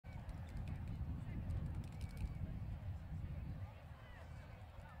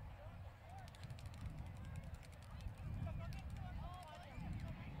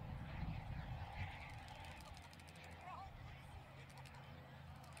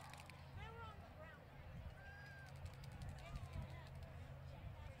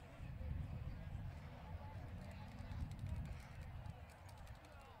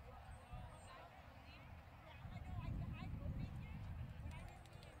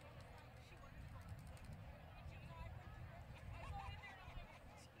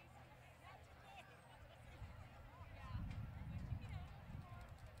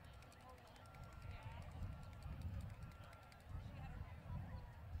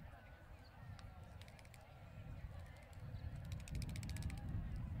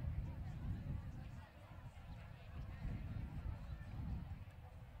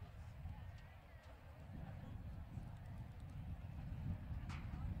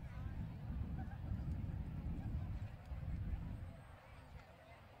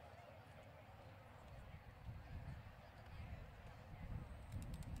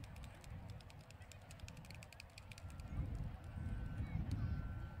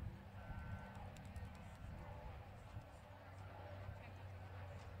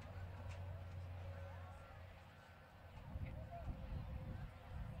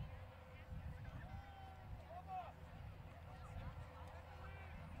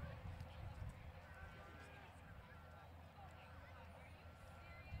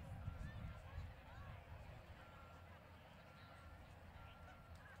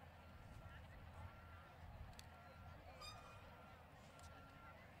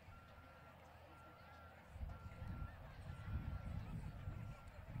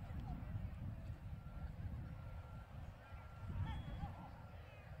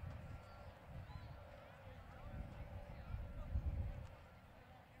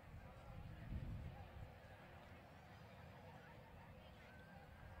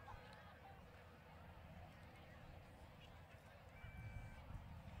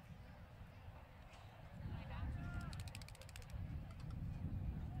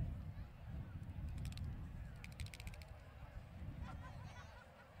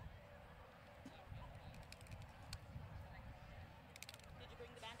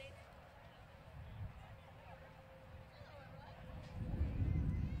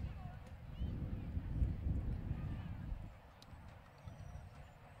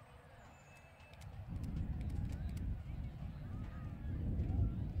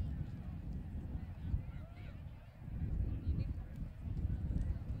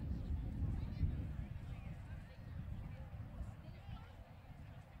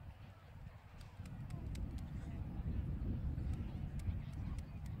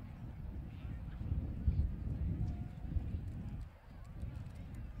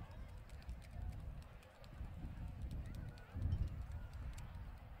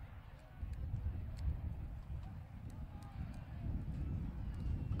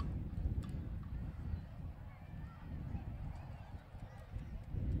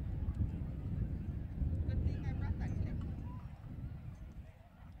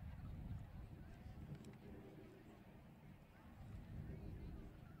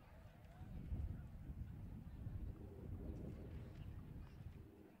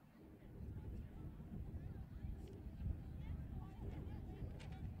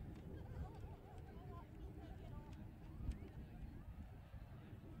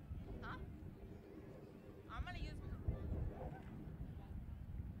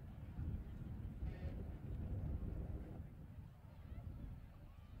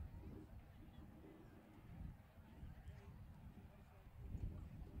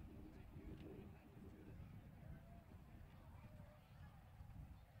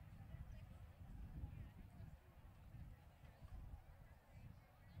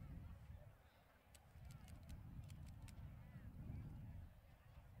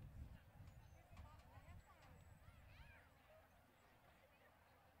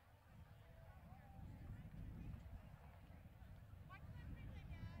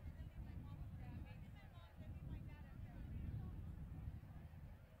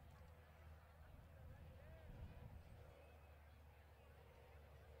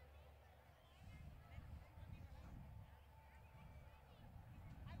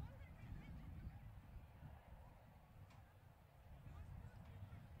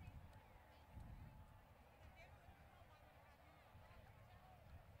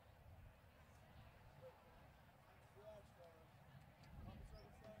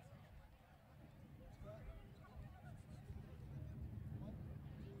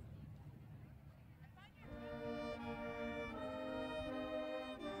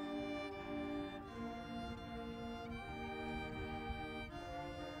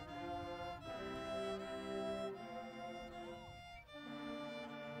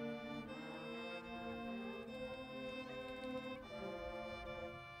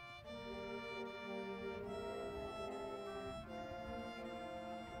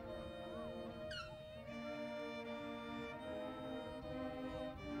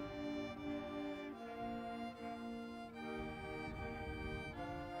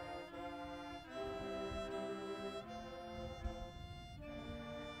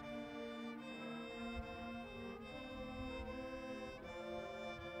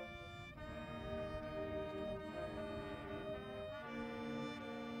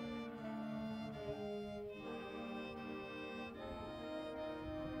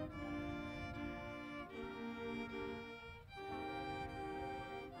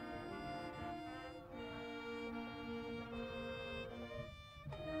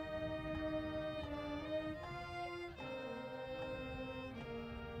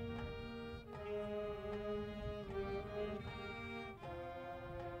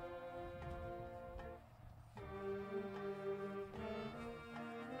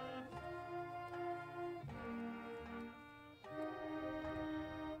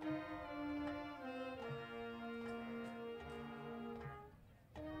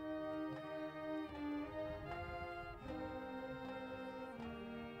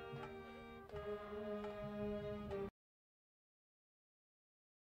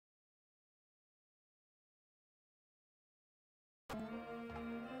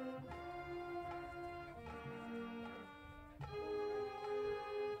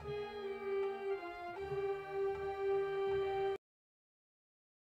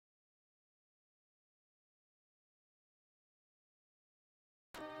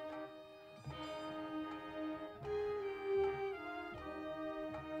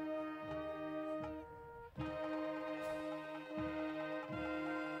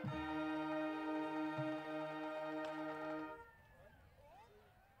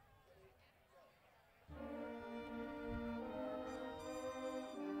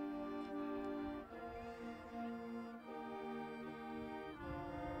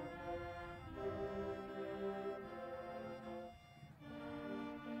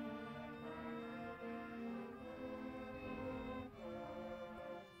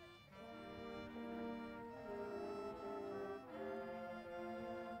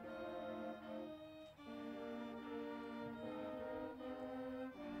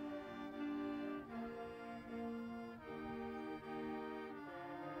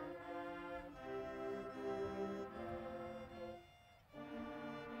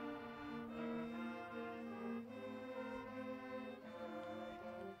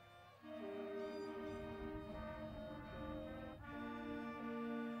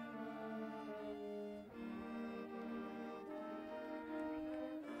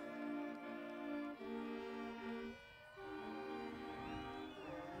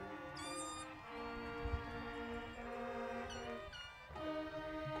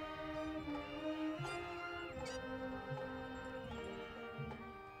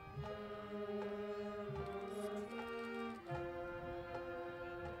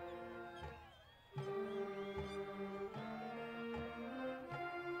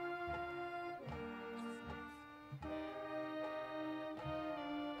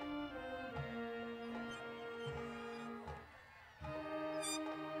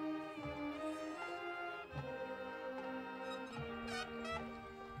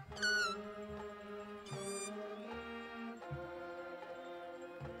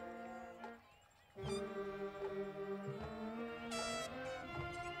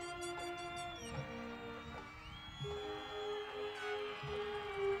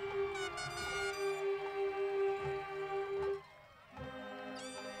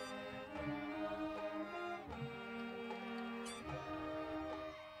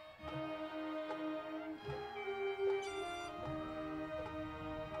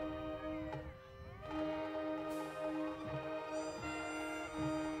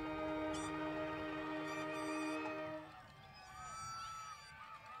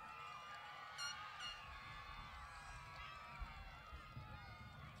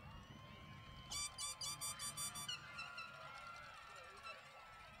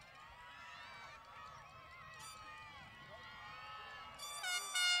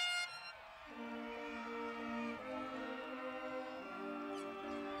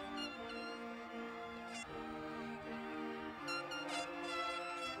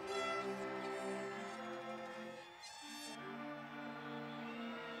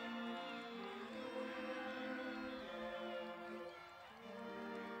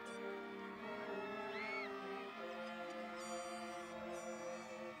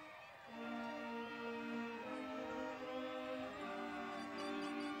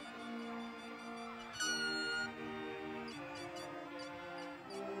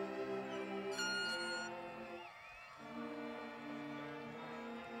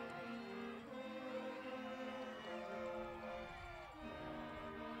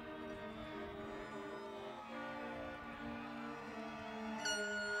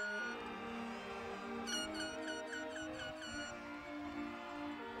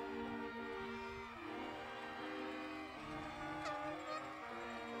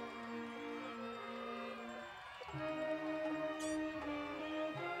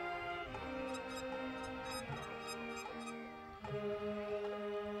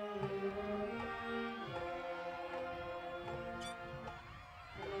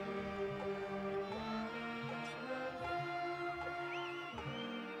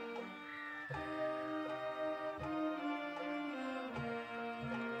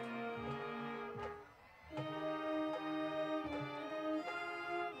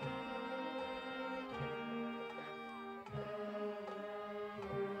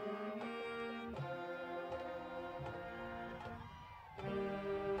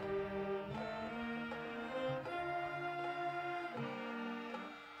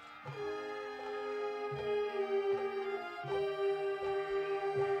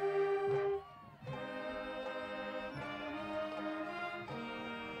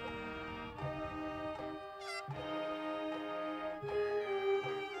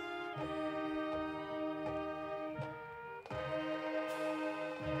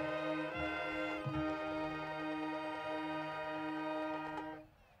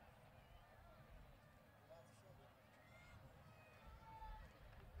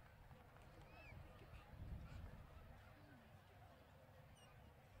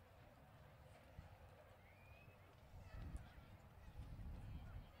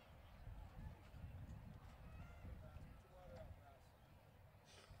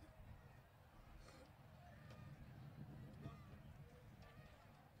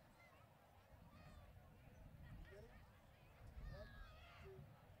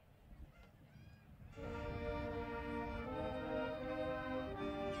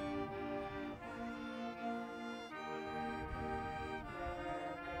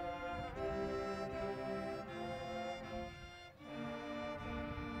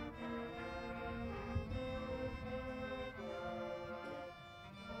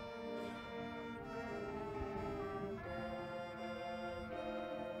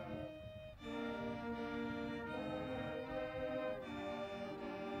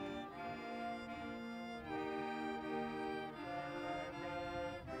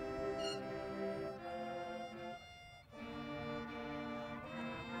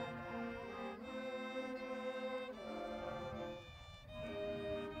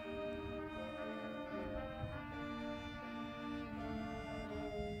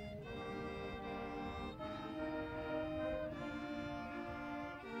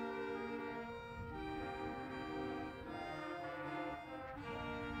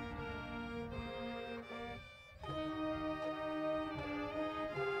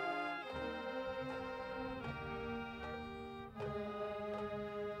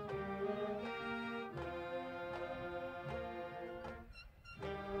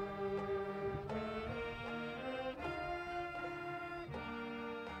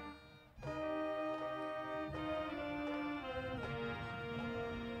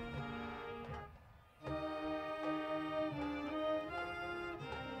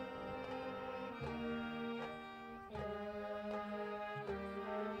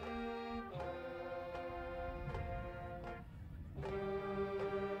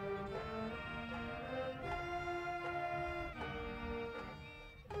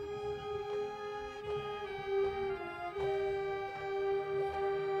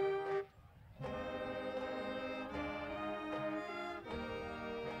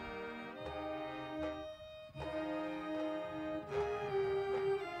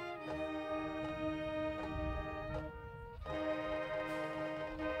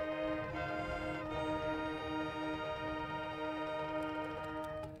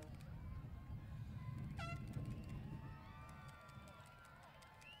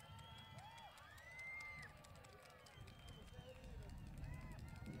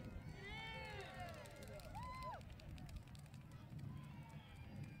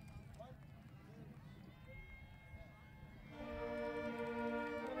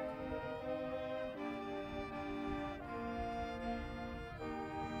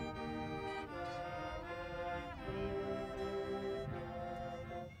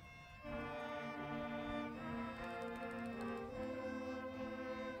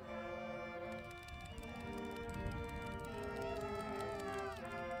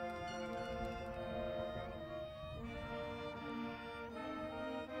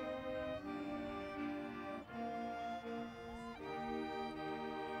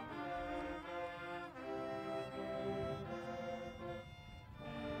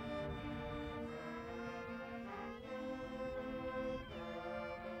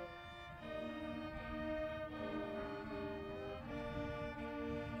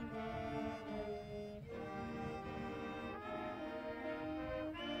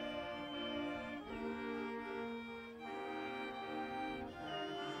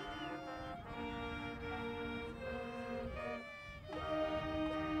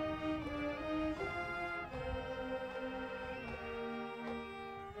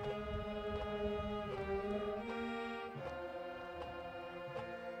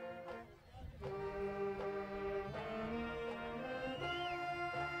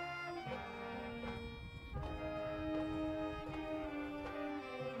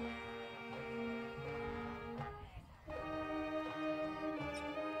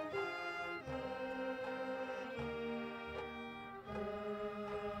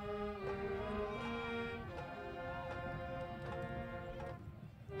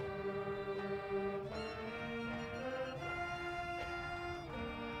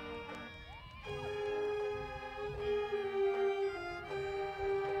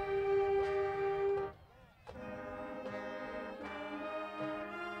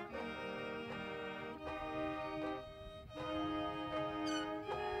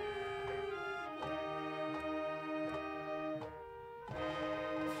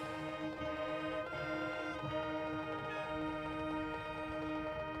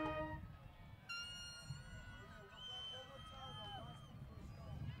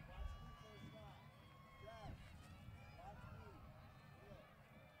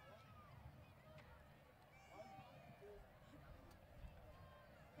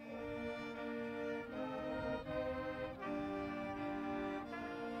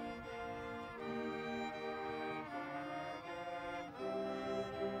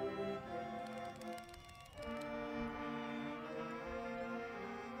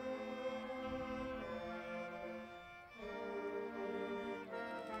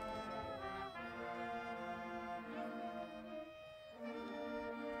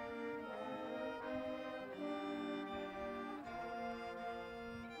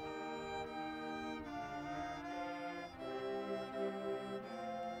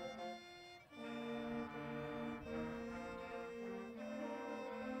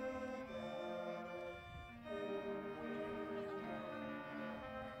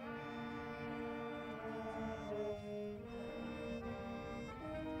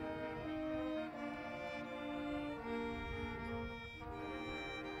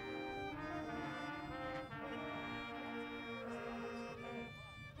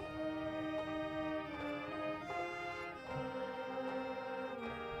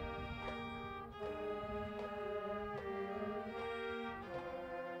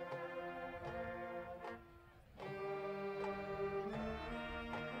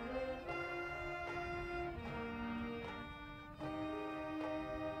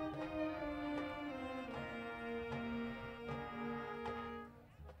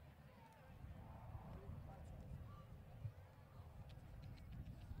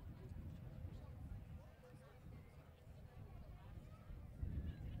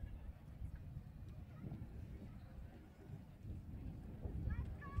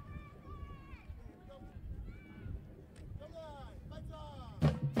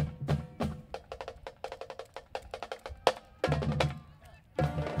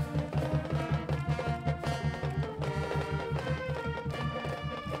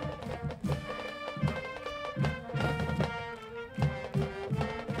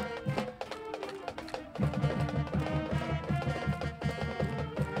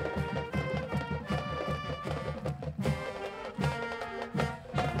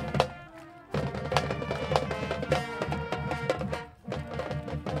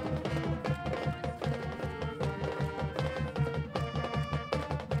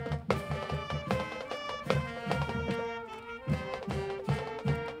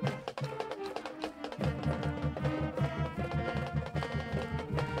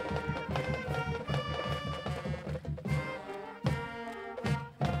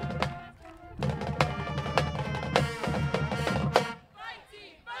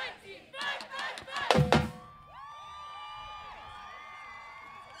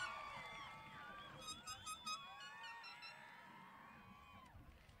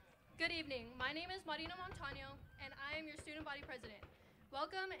Good evening. My name is Marina Montano, and I am your student body president.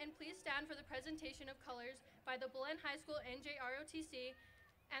 Welcome, and please stand for the presentation of colors by the Belen High School NJROTC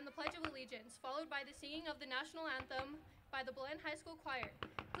and the Pledge of Allegiance, followed by the singing of the national anthem by the Belen High School Choir.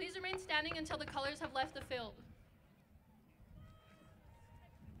 Please remain standing until the colors have left the field.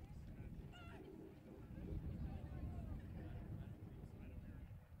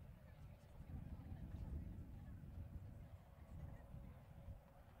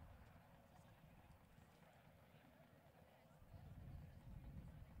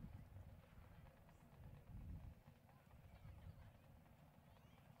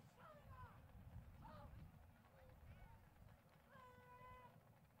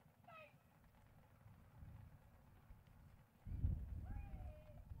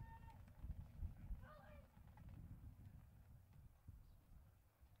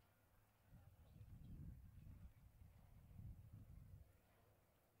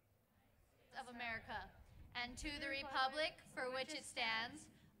 Of America, and to the republic for which it stands,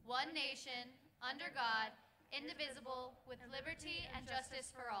 one nation, under God, indivisible, with liberty and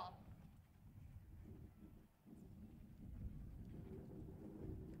justice for all.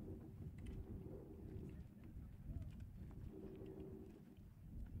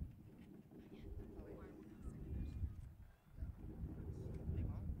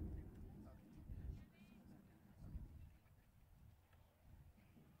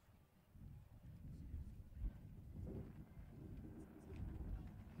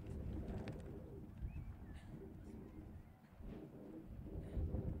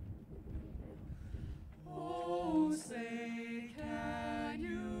 Oh, say, can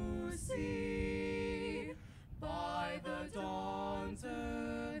you see by the dawn's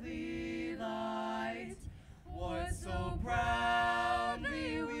early light what so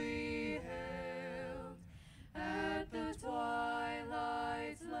proudly we hailed at the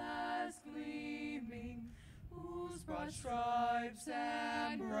twilight's last gleaming, whose broad stripes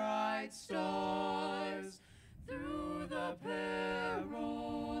and bright stars through the perilous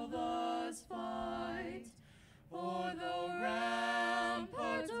fight o'er the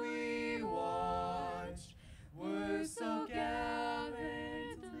ramparts we watched were so gallantly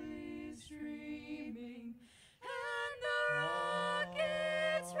streaming, and the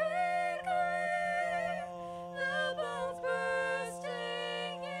rockets' red glare, the bombs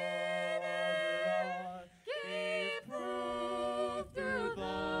bursting in air, gave proof through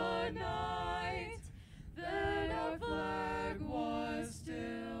the night that our flag was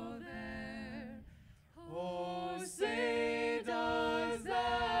still there. Oh, say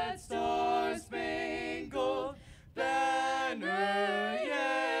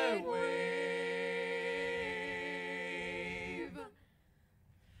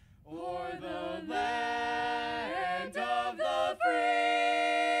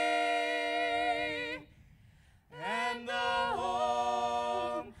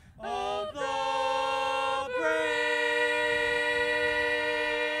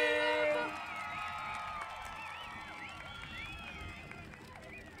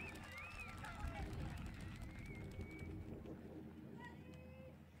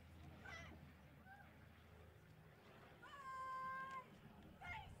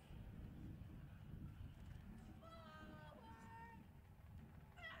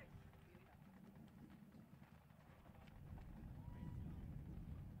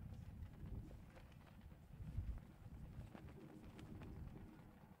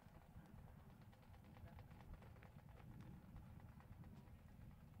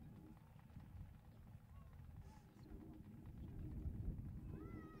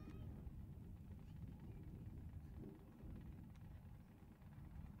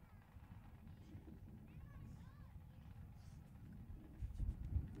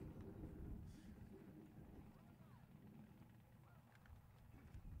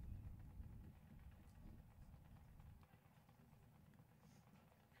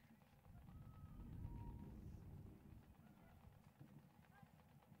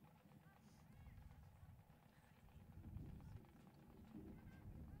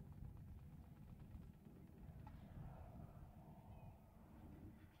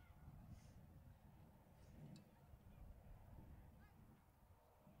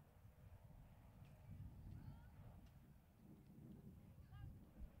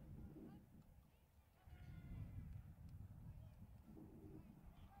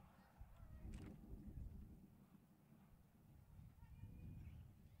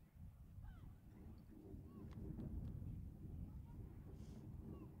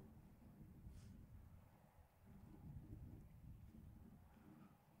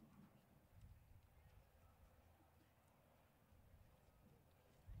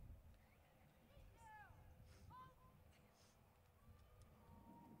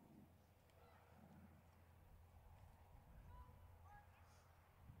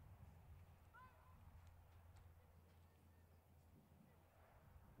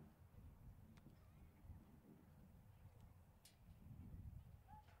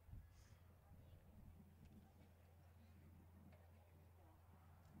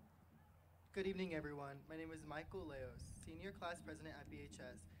Good evening, everyone. My name is Michael Leos, Senior Class President at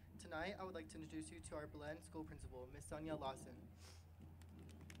BHS. Tonight, I would like to introduce you to our Belen School Principal, Ms. Sonia Lawson.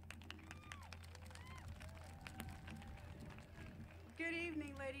 Good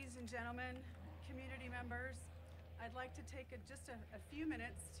evening, ladies and gentlemen, community members. I'd like to take just a few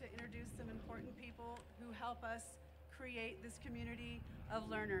minutes to introduce some important people who help us create this community of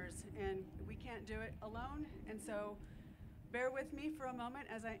learners, and we can't do it alone, and so bear with me for a moment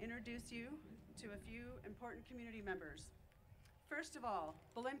as I introduce you to a few important community members. First of all,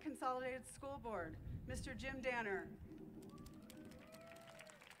 Belen Consolidated School Board, Mr. Jim Danner.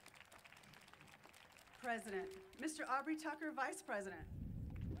 President. Mr. Aubrey Tucker, Vice President.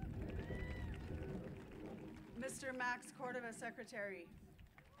 Mr. Max Cordova, Secretary.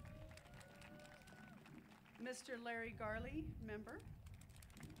 Mr. Larry Garley, Member.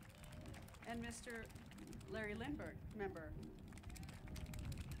 And Mr. Larry Lindbergh, Member.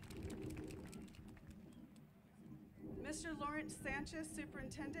 Mr. Lawrence Sanchez,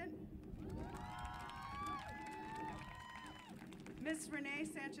 Superintendent. Ms. Renee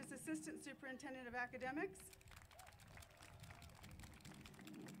Sanchez, Assistant Superintendent of Academics.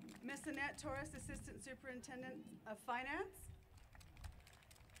 Ms. Annette Torres, Assistant Superintendent of Finance.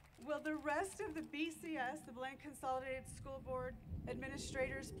 Will the rest of the BCS, the Belen Consolidated School Board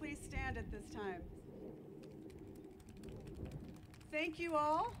administrators, please stand at this time? Thank you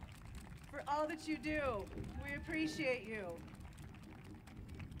all for all that you do. We appreciate you.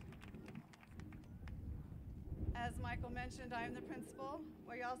 As Michael mentioned, I am the principal.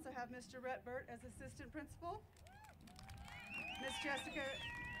 We also have Mr. Rhett Burt as assistant principal. Ms. Jessica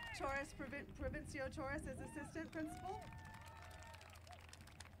Torres, Provincio Torres as assistant principal.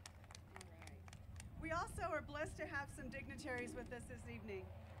 We also are blessed to have some dignitaries with us this evening.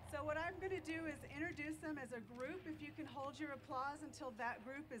 So what I'm going to do is introduce them as a group. If you can hold your applause until that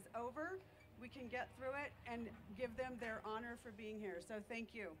group is over, we can get through it and give them their honor for being here. So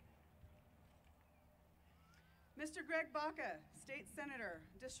thank you. Mr. Greg Baca, State Senator,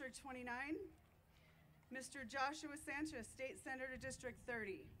 District 29. Mr. Joshua Sanchez, State Senator, District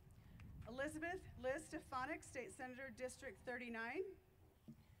 30. Elizabeth Liz Stefanik, State Senator, District 39.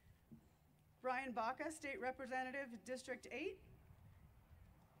 Brian Baca, State Representative, District 8.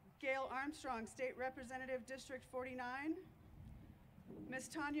 Gail Armstrong, State Representative, District 49. Ms.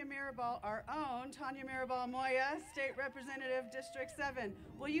 Tanya Mirabal, our own Tanya Mirabal Moya, State Representative, District 7.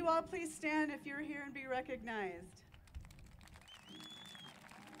 Will you all please stand if you're here and be recognized?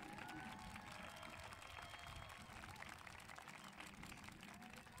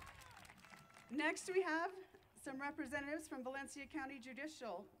 Next, we have some representatives from Valencia County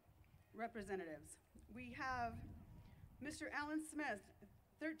Judicial Representatives. We have Mr. Alan Smith,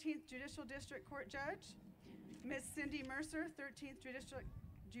 13th Judicial District Court Judge. Ms. Cindy Mercer, 13th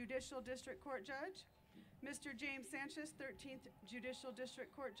Judicial District Court Judge. Mr. James Sanchez, 13th Judicial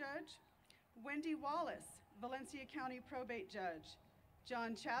District Court Judge. Wendy Wallace, Valencia County Probate Judge.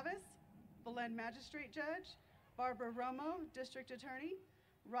 John Chavez, Belen Magistrate Judge. Barbara Romo, District Attorney.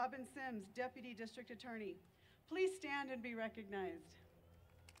 Robin Sims, Deputy District Attorney. Please stand and be recognized.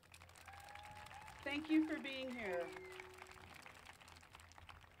 Thank you for being here.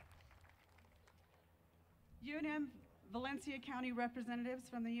 UNM Valencia County representatives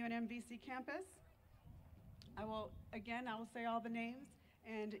from the UNM-VC campus. I will say all the names,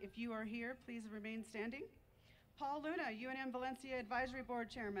 and if you are here, please remain standing. Paul Luna, UNM Valencia Advisory Board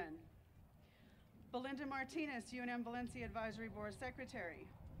Chairman. Belinda Martinez, UNM Valencia Advisory Board Secretary.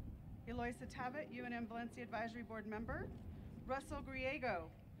 Eloisa Tabet, UNM Valencia Advisory Board Member. Russell Griego,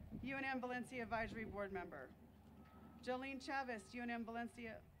 UNM Valencia Advisory Board Member. Jolene Chavez, UNM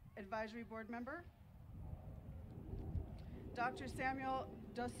Valencia Advisory Board Member. Dr. Samuel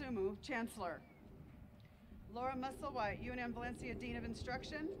Dosumu, Chancellor. Laura Musselwhite, UNM Valencia Dean of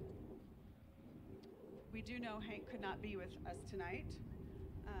Instruction. We do know Hank could not be with us tonight.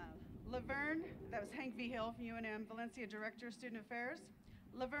 Laverne, that was Hank V. Hill from UNM Valencia Director of Student Affairs.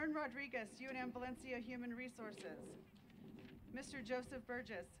 Laverne Rodriguez, UNM Valencia Human Resources. Mr. Joseph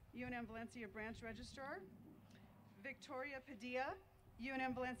Burgess, UNM Valencia Branch Registrar. Victoria Padilla,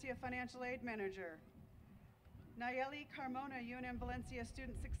 UNM Valencia Financial Aid Manager. Nayeli Carmona, UNM Valencia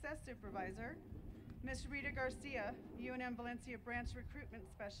Student Success Supervisor. Ms. Rita Garcia, UNM Valencia Branch Recruitment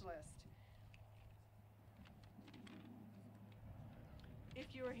Specialist.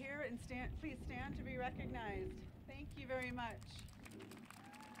 If you are here, and please stand to be recognized. Thank you very much.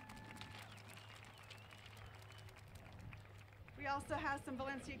 We also have some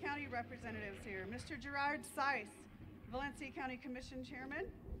Valencia County representatives here. Mr. Gerard Seiss, Valencia County Commission Chairman.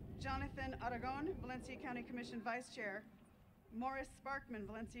 Jonathan Aragon, Valencia County Commission Vice Chair. Morris Sparkman,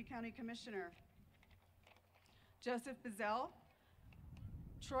 Valencia County Commissioner. Joseph Bazell,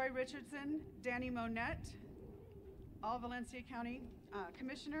 Troy Richardson, Danny Monette, all Valencia County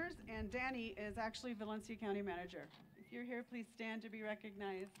Commissioners, and Danny is actually Valencia County Manager. If you're here, please stand to be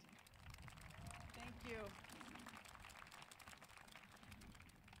recognized. Thank you.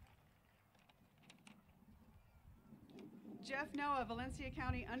 Jeff Noah, Valencia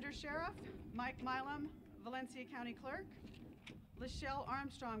County Undersheriff. Mike Milam, Valencia County Clerk. Lachelle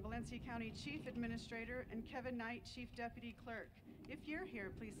Armstrong, Valencia County Chief Administrator, and Kevin Knight, Chief Deputy Clerk. If you're here,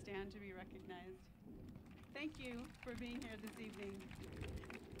 please stand to be recognized. Thank you for being here this evening.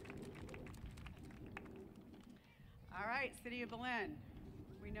 All right, City of Belen,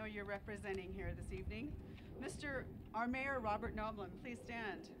 we know you're representing here this evening. Our Mayor, Robert Noblin, please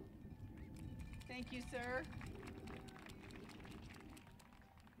stand. Thank you, sir.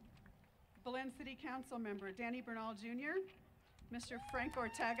 Belen City Council Member Danny Bernal Jr., Mr. Frank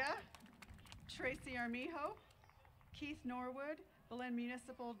Ortega, Tracy Armijo, Keith Norwood, Belen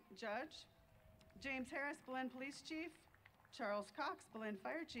Municipal Judge, James Harris, Belen Police Chief, Charles Cox, Belen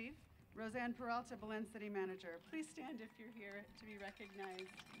Fire Chief, Roseanne Peralta, Belen City Manager. Please stand if you're here to be recognized.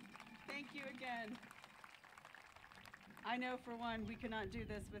 Thank you again. I know for one, we cannot do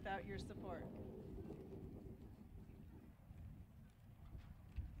this without your support.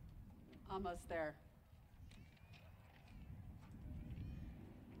 Almost there.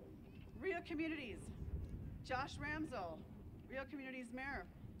 Rio Communities, Josh Ramsell, Rio Communities Mayor.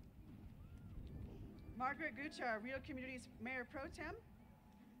 Margaret Guchar, Rio Communities Mayor Pro Tem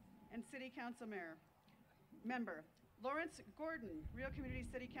and City Council Member. Lawrence Gordon, Rio Community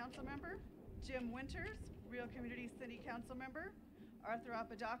City Council Member. Jim Winters, Rio Community City Council Member. Arthur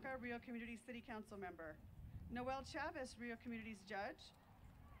Apodaca, Rio Community City Council Member. Noel Chavez, Rio Communities Judge.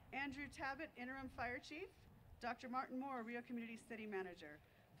 Andrew Tabbitt, Interim Fire Chief. Dr. Martin Moore, Rio Community City Manager.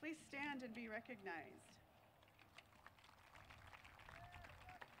 Please stand and be recognized.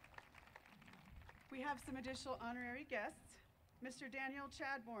 We have some additional honorary guests. Mr. Daniel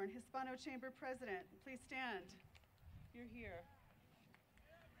Chadbourne, Hispano Chamber President. Please stand. You're here.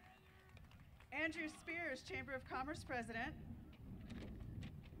 Andrew Spears, Chamber of Commerce President.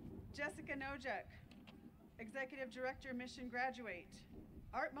 Jessica Nojek, Executive Director, Mission Graduate.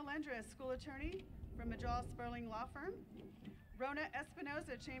 Art Melendres, School Attorney from Majal Sperling Law Firm. Rona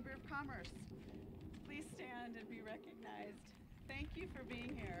Espinoza, Chamber of Commerce. Please stand and be recognized. Thank you for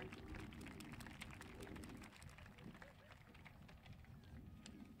being here.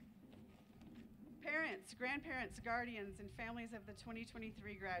 Parents, grandparents, guardians, and families of the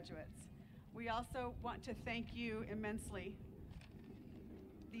 2023 graduates. We also want to thank you immensely.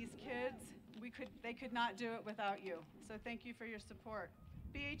 These kids, they could not do it without you, so thank you for your support.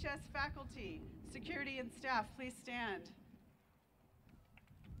 BHS faculty, security, and staff, please stand.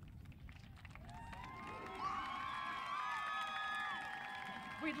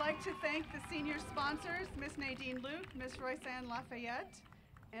 We'd like to thank the senior sponsors, Miss Nadine Luke, Miss Royce-Ann Lafayette,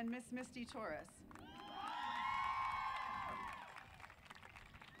 and Miss Misty Torres.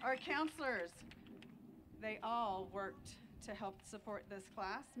 Our counselors, they all worked to help support this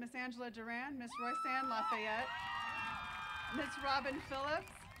class. Miss Angela Duran, Miss Royce-Ann Lafayette, Miss Robin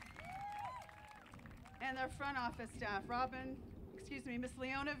Phillips, and their front office staff, Miss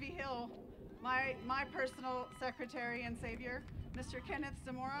Leona Vigil, my personal secretary and savior, Mr. Kenneth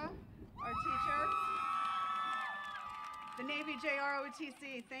Zamora, our teacher, the Navy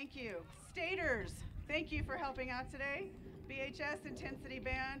JROTC, thank you. Staters, thank you for helping out today. BHS Intensity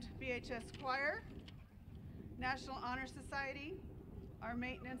Band, BHS Choir, National Honor Society, our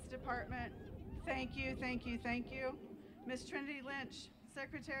maintenance department, thank you, thank you, thank you. Miss Trinity Lynch,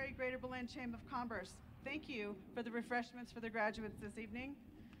 Secretary, Greater Belen Chamber of Commerce, thank you for the refreshments for the graduates this evening.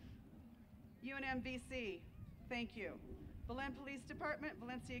 UNMVC, thank you. Belen Police Department,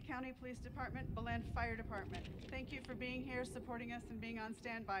 Valencia County Police Department, Belen Fire Department, thank you for being here, supporting us, and being on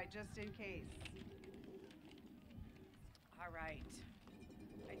standby just in case. All right,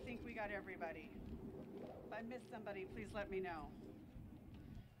 I think we got everybody. If I missed somebody, please let me know.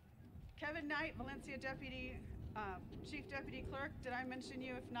 Kevin Knight, Valencia Chief Deputy Clerk, did I mention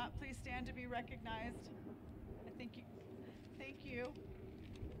you? If not, please stand to be recognized. Thank you.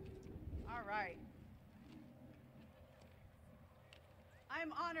 All right.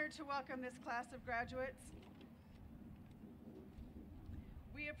 I'm honored to welcome this class of graduates.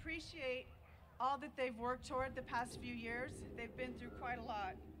 We appreciate all that they've worked toward the past few years. They've been through quite a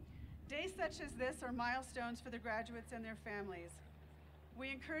lot. Days such as this are milestones for the graduates and their families. We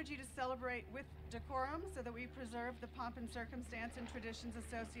encourage you to celebrate with decorum so that we preserve the pomp and circumstance and traditions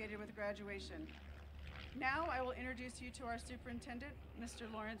associated with graduation. Now I will introduce you to our superintendent,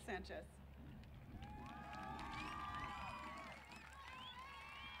 Mr. Lawrence Sanchez.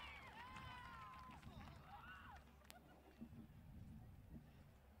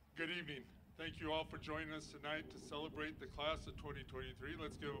 Good evening. Thank you all for joining us tonight to celebrate the class of 2023.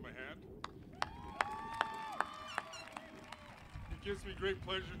 Let's give them a hand. It gives me great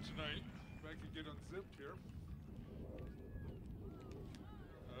pleasure tonight, if I could get unzipped here.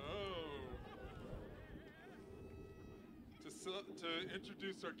 To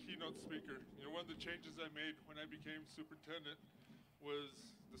introduce our keynote speaker. You know, one of the changes I made when I became superintendent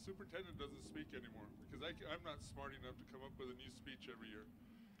was the superintendent doesn't speak anymore because I'm not smart enough to come up with a new speech every year.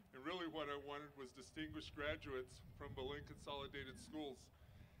 And really what I wanted was distinguished graduates from Belen Consolidated Schools.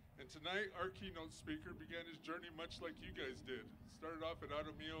 And tonight, our keynote speaker began his journey much like you guys did. Started off at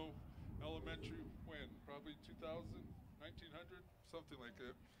Adamio Elementary, when? Probably 2000, 1900, something like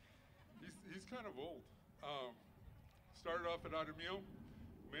that. He's kind of old. Started off at Adamio,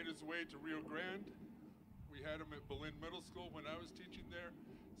 made his way to Rio Grande. We had him at Belen Middle School when I was teaching there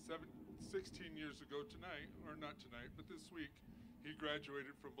 16 years ago tonight, or not tonight, but this week. He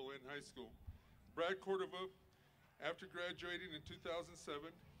graduated from Belen High School. Brad Cordova, after graduating in 2007,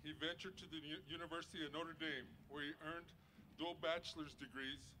 he ventured to the University of Notre Dame, where he earned dual bachelor's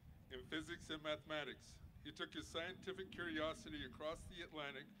degrees in physics and mathematics. He took his scientific curiosity across the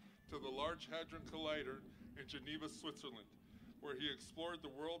Atlantic to the Large Hadron Collider in Geneva, Switzerland, where he explored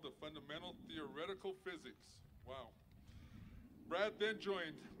the world of fundamental theoretical physics. Wow. Brad then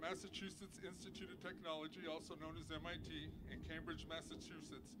joined Massachusetts Institute of Technology, also known as MIT, in Cambridge,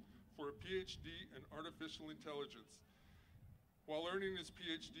 Massachusetts, for a PhD in artificial intelligence. While earning his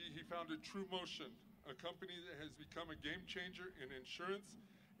PhD, he founded True Motion, a company that has become a game changer in insurance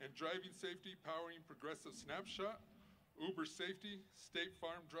and driving safety, powering Progressive Snapshot, Uber Safety, State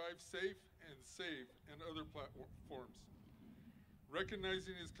Farm Drive Safe, and Save, and other platforms.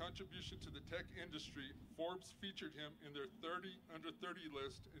 Recognizing his contribution to the tech industry, Forbes featured him in their under 30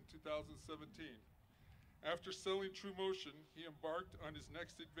 list in 2017. After selling True Motion, he embarked on his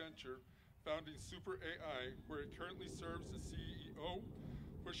next adventure, founding Super AI, where he currently serves as CEO,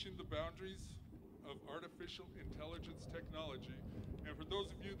 pushing the boundaries of artificial intelligence technology. And for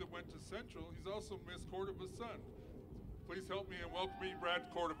those of you that went to Central, he's also Miss Cordova's son. Please help me in welcoming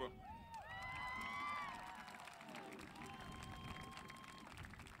Brad Cordova.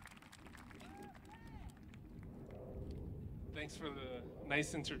 Thanks for the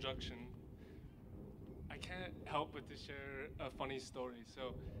nice introduction. I can't help but to share a funny story.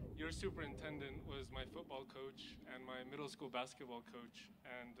 So your superintendent was my football coach and my middle school basketball coach,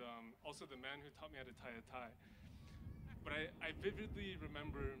 and also the man who taught me how to tie a tie. But I vividly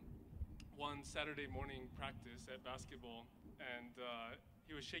remember one Saturday morning practice at basketball, and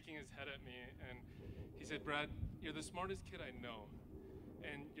he was shaking his head at me, and he said, "Brad, you're the smartest kid I know,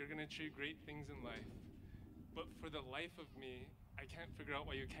 and you're gonna achieve great things in life. But for the life of me, I can't figure out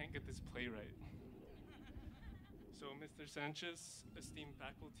why you can't get this play right." So Mr. Sanchez, esteemed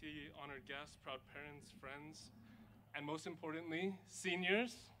faculty, honored guests, proud parents, friends, and most importantly,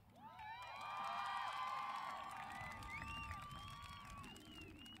 seniors.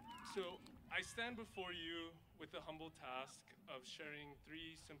 So I stand before you with the humble task of sharing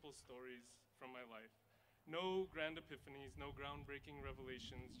 3 simple stories from my life. No grand epiphanies, no groundbreaking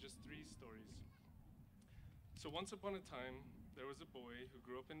revelations, just 3 stories. So once upon a time, there was a boy who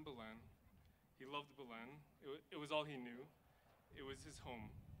grew up in Belen. He loved Belen. It was all he knew. It was his home.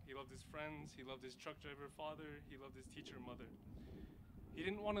 He loved his friends. He loved his truck driver father. He loved his teacher mother. He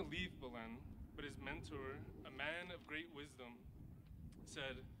didn't want to leave Belen, but his mentor, a man of great wisdom,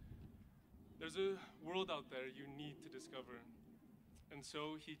 said, "There's a world out there you need to discover." And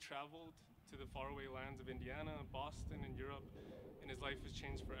so he traveled to the faraway lands of Indiana, Boston, and Europe, and his life was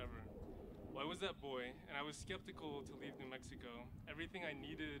changed forever. Well, I was that boy, and I was skeptical to leave New Mexico. Everything I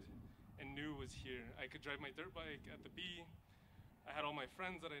needed and knew was here. I could drive my dirt bike at the B. I had all my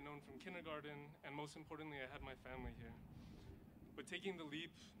friends that I'd known from kindergarten, and most importantly, I had my family here. But taking the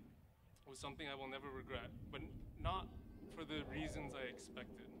leap was something I will never regret, but not for the reasons I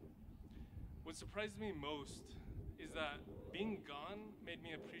expected. What surprised me most is that being gone made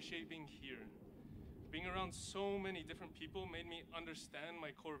me appreciate being here. Being around so many different people made me understand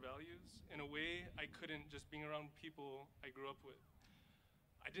my core values in a way I couldn't just being around people I grew up with.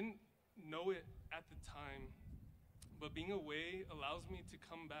 I didn't know it at the time, but being away allows me to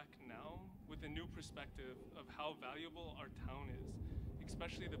come back now with a new perspective of how valuable our town is,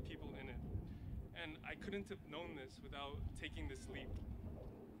 especially the people in it. And I couldn't have known this without taking this leap.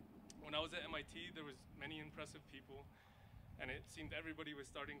 When I was at MIT, there was many impressive people, and it seemed everybody was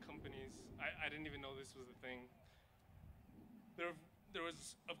starting companies. I didn't even know this was a thing. There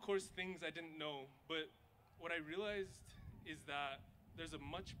was, of course, things I didn't know, but what I realized is that there's a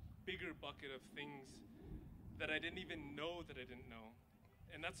much bigger bucket of things that I didn't even know that I didn't know.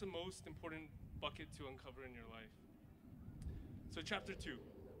 And that's the most important bucket to uncover in your life. So chapter 2,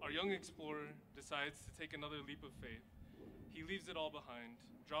 our young explorer decides to take another leap of faith. He leaves it all behind,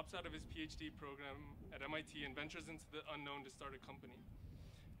 drops out of his PhD program at MIT and ventures into the unknown to start a company.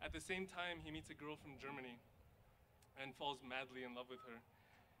 At the same time, he meets a girl from Germany and falls madly in love with her.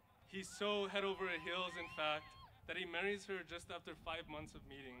 He's so head over heels, in fact, that he marries her just after 5 months of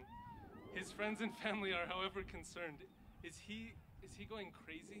meeting. His friends and family are, however, concerned. Is he going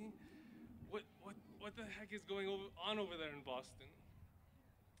crazy? What the heck is going on over there in Boston?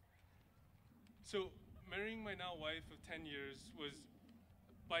 So, marrying my now wife of 10 years was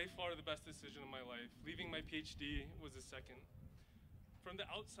by far the best decision of my life. Leaving my PhD was the second. From the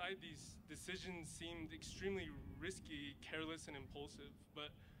outside, these decisions seemed extremely risky, careless, and impulsive, but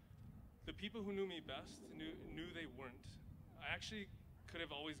the people who knew me best knew they weren't. I actually could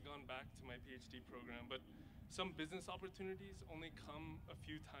have always gone back to my PhD program, but some business opportunities only come a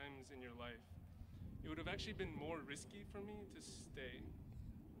few times in your life. It would have actually been more risky for me to stay.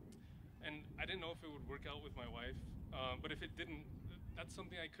 And I didn't know if it would work out with my wife, but if it didn't, that's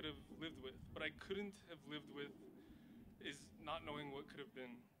something I could have lived with. But I couldn't have lived with is not knowing what could have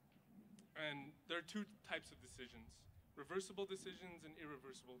been. And there are two types of decisions: reversible decisions and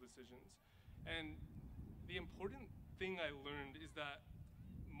irreversible decisions. And the important thing I learned is that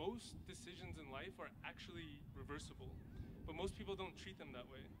most decisions in life are actually reversible, but most people don't treat them that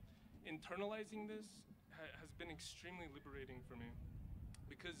way. Internalizing this has been extremely liberating for me,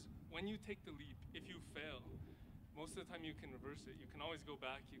 because when you take the leap, if you fail, most of the time you can reverse it. You can always go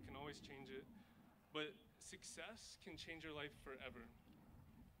back, you can always change it, but success can change your life forever.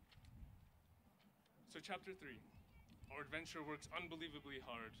 So chapter 3, our adventurer works unbelievably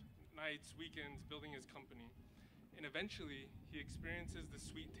hard, nights, weekends, building his company. And eventually, he experiences the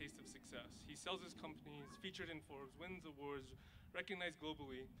sweet taste of success. He sells his company, is featured in Forbes, wins awards, recognized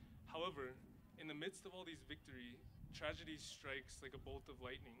globally. However, in the midst of all these victories, tragedy strikes like a bolt of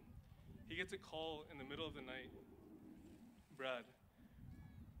lightning. He gets a call in the middle of the night. Brad,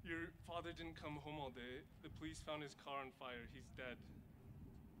 your father didn't come home all day. The police found his car on fire. He's dead.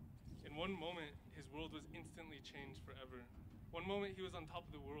 In one moment, his world was instantly changed forever. One moment, he was on top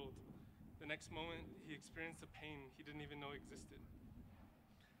of the world. The next moment, he experienced a pain he didn't even know existed.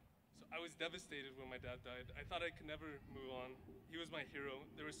 So I was devastated when my dad died. I thought I could never move on. He was my hero.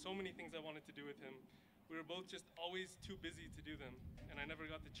 There were so many things I wanted to do with him. We were both just always too busy to do them, and I never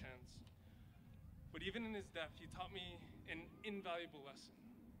got the chance. But even in his death, he taught me an invaluable lesson,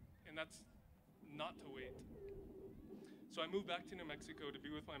 and that's not to wait. So I moved back to New Mexico to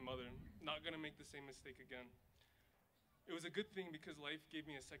be with my mother, not gonna make the same mistake again. It was a good thing because life gave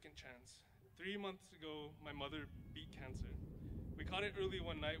me a second chance. 3 months ago, my mother beat cancer. We caught it early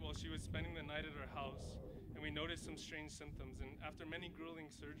one night while she was spending the night at our house, and we noticed some strange symptoms, and after many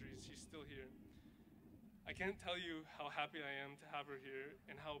grueling surgeries, she's still here. I can't tell you how happy I am to have her here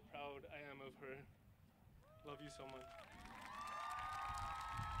and how proud I am of her. Love you so much.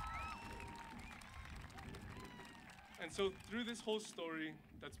 And so through this whole story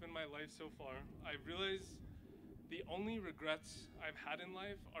that's been my life so far, I realized the only regrets I've had in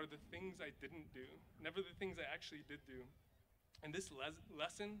life are the things I didn't do, never the things I actually did do. And this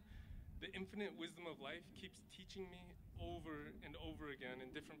lesson, the infinite wisdom of life, keeps teaching me over and over again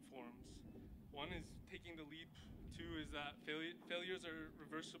in different forms. One is taking the leap, 2 is that failures are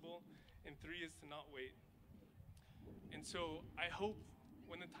reversible, and 3 is to not wait. And so I hope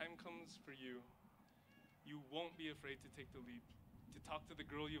when the time comes for you, you won't be afraid to take the leap, to talk to the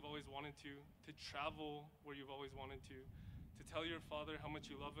girl you've always wanted to travel where you've always wanted to tell your father how much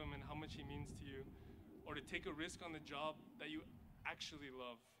you love him and how much he means to you, or to take a risk on the job that you actually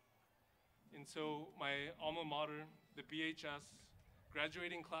love. And so my alma mater, the BHS,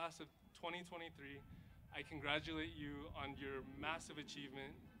 graduating class of 2023, I congratulate you on your massive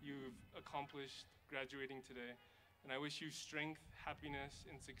achievement you've accomplished graduating today. And I wish you strength, happiness,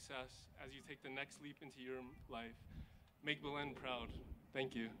 and success as you take the next leap into your life. Make Belen proud.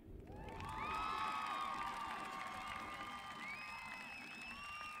 Thank you.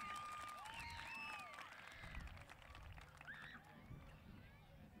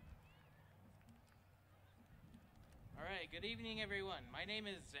 All right, good evening, everyone. My name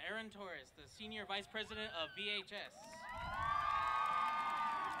is Aaron Torres, the Senior Vice President of VHS.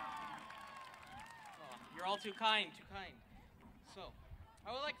 Oh, you're all too kind, too kind. So,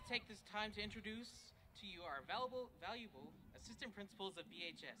 I would like to take this time to introduce to you our valuable assistant principals of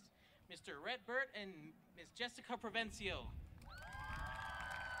BHS, Mr. Rhett Burt and Ms. Jessica Provencio.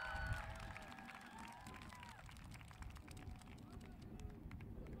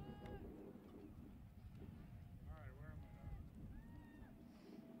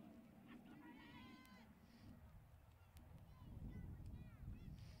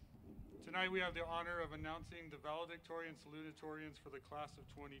 Tonight we have the honor of announcing the valedictorian salutatorians for the class of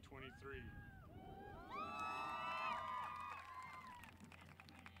 2023.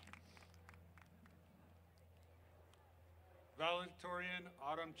 Valedictorian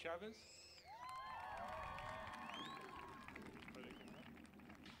Autumn Chavez.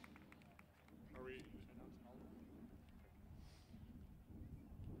 Are we announcing all of them?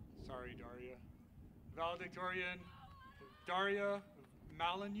 Okay. Sorry, Daria. Valedictorian Daria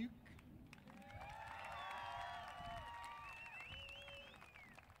Malanyuk.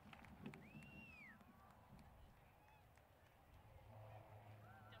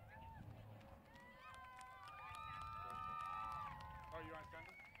 Oh, you want to stand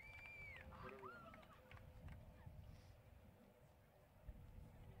up? Whatever you want.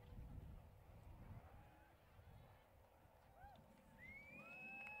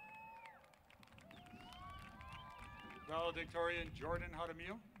 Valedictorian Jordan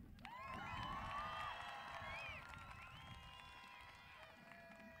Jaramillo.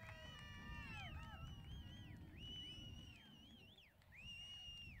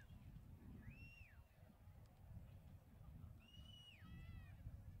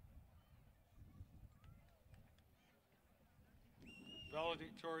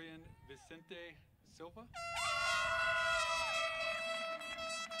 Valedictorian Vicente Silva.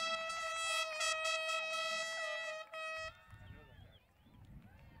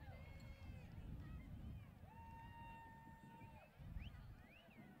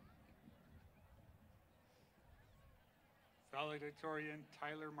 Valedictorian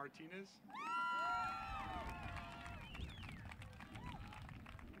Tyler Martinez.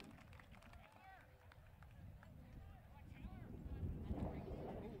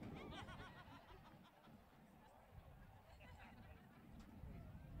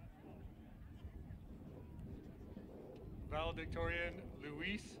 Valedictorian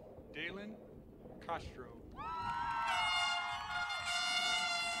Luis Dalen Castro.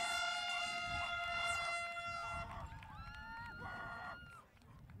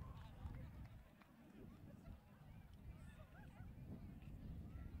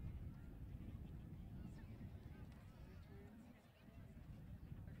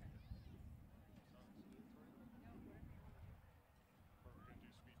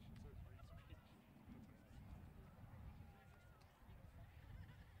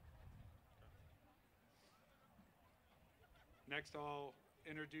 Next, I'll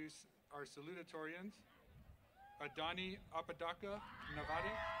introduce our salutatorians. Adani Apadaka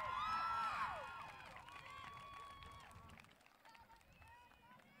Navade.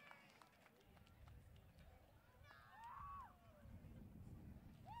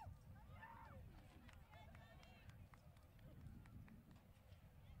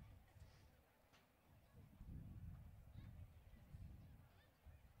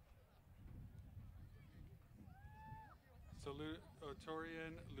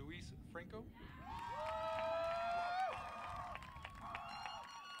 Salutatorian Luis Franco.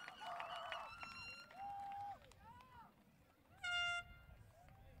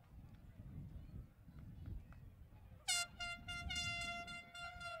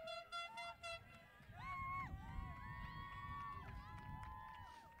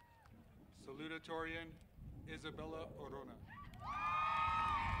 Salutatorian Isabella Orona.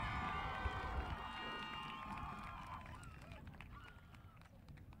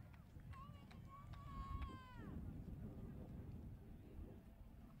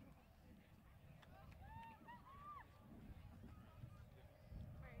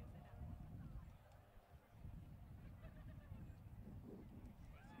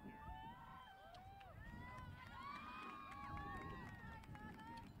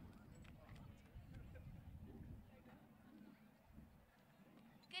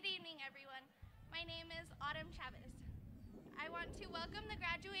 Good evening, everyone. My name is Autumn Chavez. I want to welcome the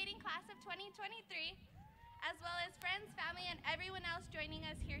graduating class of 2023, as well as friends, family, and everyone else joining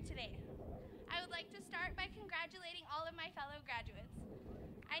us here today. I would like to start by congratulating all of my fellow graduates.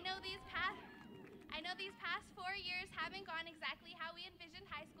 I know these past 4 years haven't gone exactly how we envisioned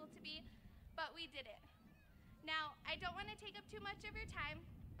high school to be, but we did it. Now, I don't want to take up too much of your time,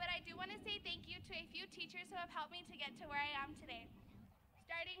 but I do want to say thank you to a few teachers who have helped me to get to where I am today.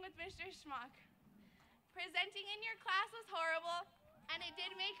 Starting with Mr. Schmock. Presenting in your class was horrible, and it did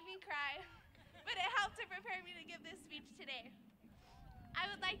make me cry. but it helped to prepare me to give this speech today. I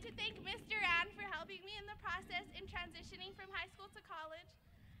would like to thank Ms. Duran for helping me in the process in transitioning from high school to college.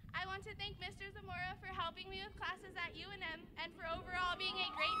 I want to thank Mr. Zamora for helping me with classes at UNM and for overall being a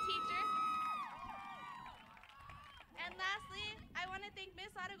great teacher. And lastly, I want to thank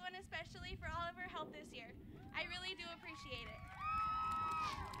Ms. Aragon especially for all of her help this year. I really do appreciate it.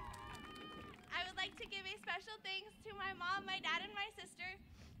 I would like to give a special thanks to my mom, my dad, and my sister,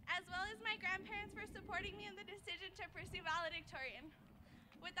 as well as my grandparents for supporting me in the decision to pursue valedictorian.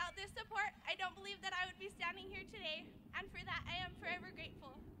 Without this support, I don't believe that I would be standing here today, and for that I am forever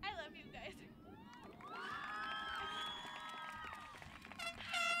grateful. I love you guys.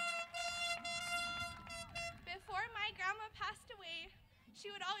 Before my grandma passed away,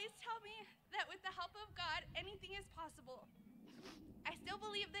 she would always tell me that with the help of God, anything is possible. I still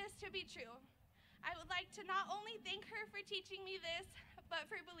believe this to be true. I would like to not only thank her for teaching me this, but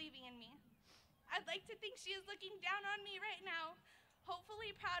for believing in me. I'd like to think she is looking down on me right now,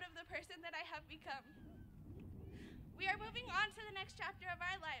 hopefully proud of the person that I have become. We are moving on to the next chapter of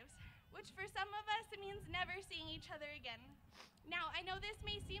our lives, which for some of us means never seeing each other again. Now, I know this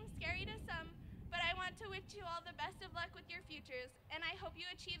may seem scary to some, but I want to wish you all the best of luck with your futures, and I hope you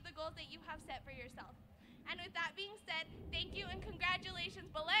achieve the goals that you have set for yourself. And with that being said, thank you and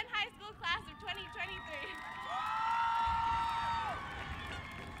congratulations, Belen High School Class of 2023.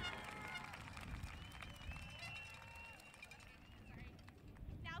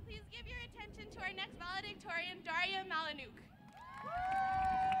 Now please give your attention to our next valedictorian, Daria Malanuk.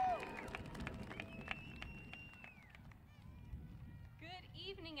 Good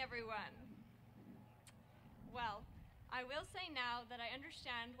evening, everyone. Well, I will say now that I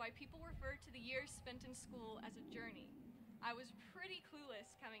understand why people refer to the years spent in school as a journey. I was pretty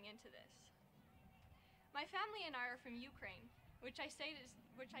clueless coming into this. My family and I are from Ukraine, which I say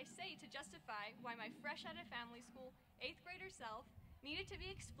to justify why my fresh out of family school 8th grader self needed to be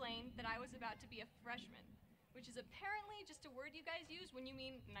explained that I was about to be a freshman, which is apparently just a word you guys use when you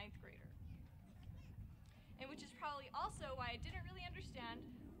mean 9th grader. And which is probably also why I didn't really understand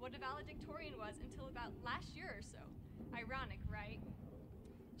what a valedictorian was until about last year or so. Ironic, right?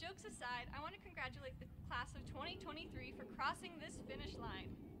 Jokes aside, I want to congratulate the class of 2023 for crossing this finish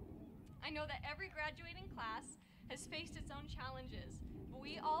line. I know that every graduating class has faced its own challenges, but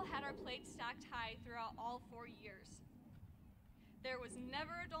we all had our plates stacked high throughout all 4 years. There was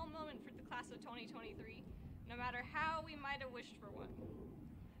never a dull moment for the class of 2023, no matter how we might have wished for one.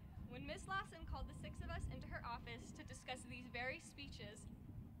 When Miss Lawson called the 6 of us into her office to discuss these very speeches,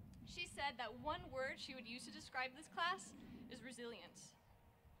 she said that one word she would use to describe this class is resilience.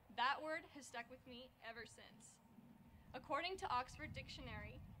 That word has stuck with me ever since. According to Oxford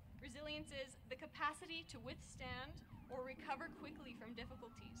Dictionary, resilience is the capacity to withstand or recover quickly from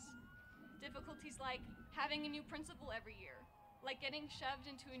difficulties. Difficulties like having a new principal every year, like getting shoved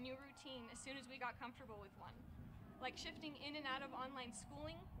into a new routine as soon as we got comfortable with one, like shifting in and out of online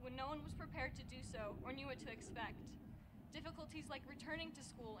schooling when no one was prepared to do so or knew what to expect. Difficulties like returning to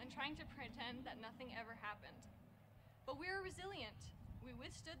school and trying to pretend that nothing ever happened. But we were resilient. We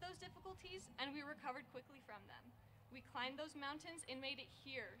withstood those difficulties and we recovered quickly from them. We climbed those mountains and made it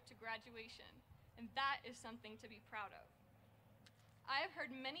here to graduation, and that is something to be proud of. I have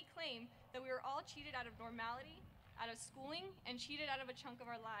heard many claim that we were all cheated out of normality, out of schooling, and cheated out of a chunk of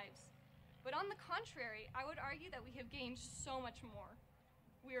our lives. But on the contrary, I would argue that we have gained so much more.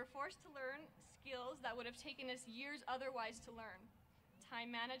 We were forced to learn skills that would have taken us years otherwise to learn.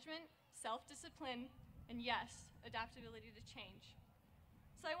 Time management, self-discipline, and yes, adaptability to change.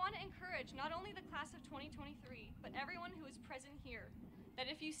 So I want to encourage not only the class of 2023, but everyone who is present here, that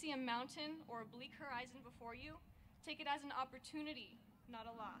if you see a mountain or a bleak horizon before you, take it as an opportunity, not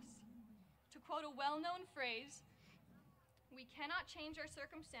a loss. To quote a well-known phrase, we cannot change our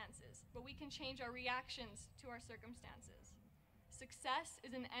circumstances, but we can change our reactions to our circumstances. Success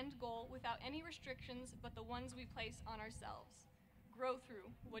is an end goal without any restrictions but the ones we place on ourselves. Grow through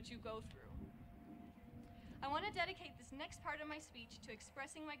what you go through. I want to dedicate this next part of my speech to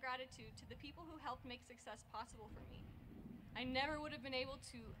expressing my gratitude to the people who helped make success possible for me. I never would have been able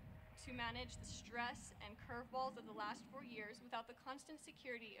to manage the stress and curveballs of the last 4 years without the constant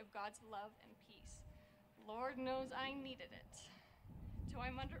security of God's love and peace. Lord knows I needed it. To my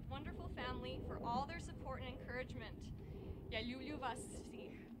wonderful family for all their support and encouragement,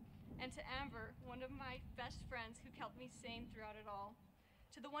 and to Amber, one of my best friends who kept me sane throughout it all.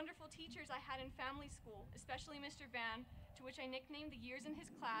 To the wonderful teachers I had in family school, especially Mr. Van, to which I nicknamed the years in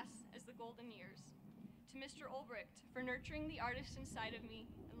his class as the golden years. To Mr. Ulbricht for nurturing the artist inside of me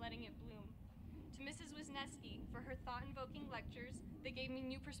and letting it bloom. To Mrs. Wisniewski for her thought-invoking lectures that gave me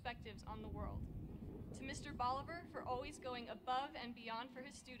new perspectives on the world. to Mr. Bolivar for always going above and beyond for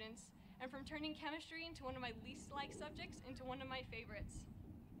his students, and from turning chemistry into one of my least liked subjects into one of my favorites.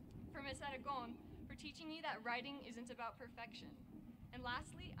 For Ms. Aragon, for teaching me that writing isn't about perfection. And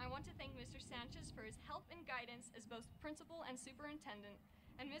lastly, I want to thank Mr. Sanchez for his help and guidance as both principal and superintendent,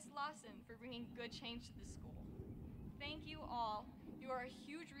 and Ms. Lawson for bringing good change to the school. Thank you all. You are a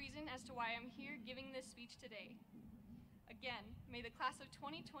huge reason as to why I'm here giving this speech today. Again, may the class of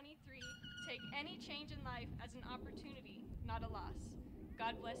 2023 take any change in life as an opportunity, not a loss.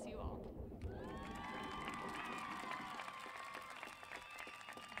 God bless you all.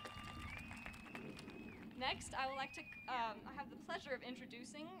 Next, I have the pleasure of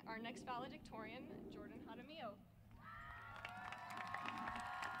introducing our next valedictorian, Jordan Jaramillo.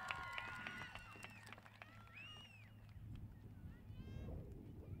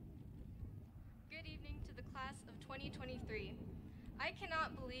 Good evening to the class of 2023. I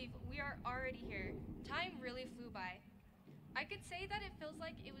cannot believe we are already here. Time really flew by. I could say that it feels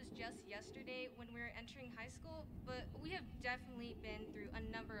like it was just yesterday when we were entering high school, but we have definitely been through a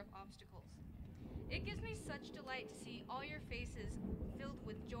number of obstacles. It gives me such delight to see all your faces filled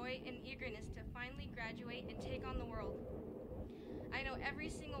with joy and eagerness to finally graduate and take on the world. I know every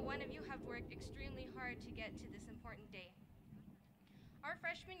single one of you have worked extremely hard to get to this important day. Our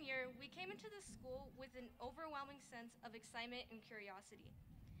freshman year, we came into the school with an overwhelming sense of excitement and curiosity.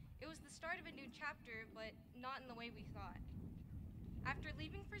 It was the start of a new chapter, but not in the way we thought. After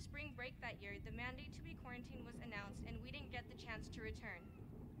leaving for spring break that year, the mandate to be quarantined was announced and we didn't get the chance to return.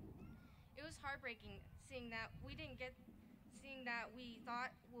 It was heartbreaking seeing that we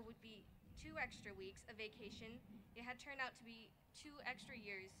thought what would be 2 extra weeks of vacation. It had turned out to be 2 extra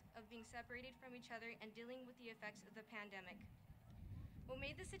years of being separated from each other and dealing with the effects of the pandemic. What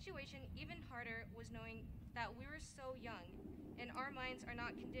made the situation even harder was knowing that we were so young and our minds are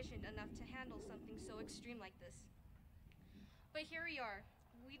not conditioned enough to handle something so extreme like this. But here we are.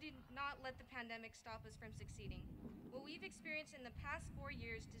 We did not let the pandemic stop us from succeeding. What we've experienced in the past 4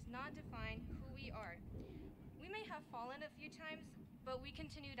 years does not define who we are. We may have fallen a few times, but we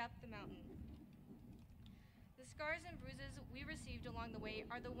continued up the mountain. The scars and bruises we received along the way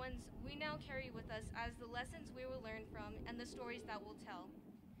are the ones we now carry with us as the lessons we will learn from and the stories that we'll tell.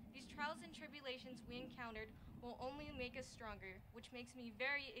 These trials and tribulations we encountered will only make us stronger, which makes me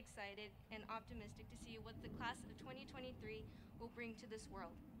very excited and optimistic to see what the class of 2023 will bring to this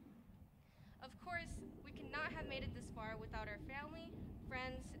world. Of course, we could not have made it this far without our family,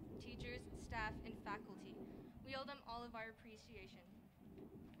 friends, teachers, staff, and faculty. We owe them all of our appreciation.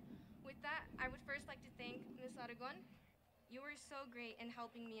 With that, I would first like to thank Ms. Aragon. You were so great in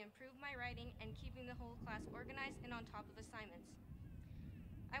helping me improve my writing and keeping the whole class organized and on top of assignments.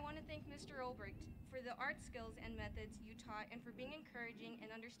 I want to thank Mr. Olbricht for the art skills and methods you taught and for being encouraging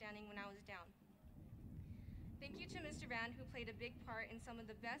and understanding when I was down. Thank you to Mr. Van, who played a big part in some of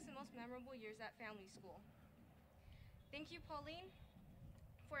the best and most memorable years at family school. Thank you, Pauline,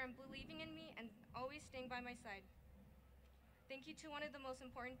 for believing in me and always staying by my side. Thank you to one of the most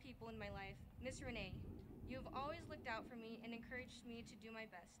important people in my life, Miss Renee. You have always looked out for me and encouraged me to do my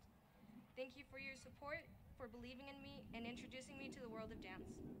best. Thank you for your support, for believing in me, and introducing me to the world of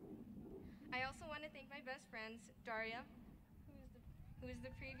dance. I also want to thank my best friends, Daria, who is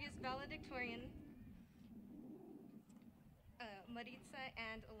the previous valedictorian, Maritza,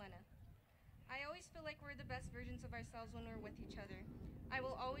 and Elena. I always feel like we're the best versions of ourselves when we're with each other. I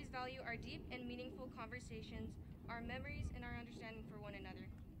will always value our deep and meaningful conversations, our memories, and our understanding for one another.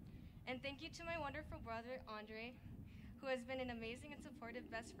 And thank you to my wonderful brother, Andre, who has been an amazing and supportive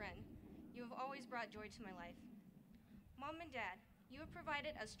best friend. You have always brought joy to my life. Mom and Dad, you have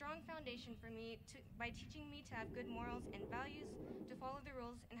provided a strong foundation for me by teaching me to have good morals and values, to follow the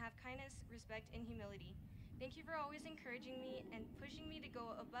rules, and have kindness, respect, and humility. Thank you for always encouraging me and pushing me to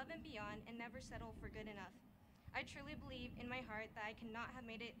go above and beyond and never settle for good enough. I truly believe in my heart that I cannot have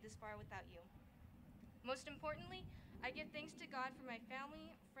made it this far without you. Most importantly, I give thanks to God for my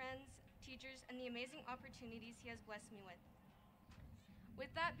family, friends, teachers, and the amazing opportunities He has blessed me with.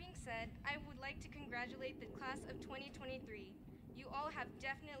 With that being said, I would like to congratulate the class of 2023. You all have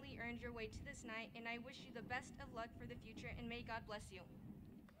definitely earned your way to this night, and I wish you the best of luck for the future, and may God bless you.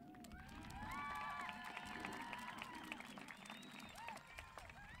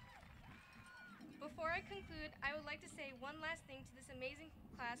 Before I conclude, I would like to say one last thing to this amazing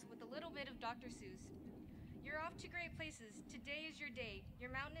class with a little bit of Dr. Seuss. You're off to great places. Today is your day. Your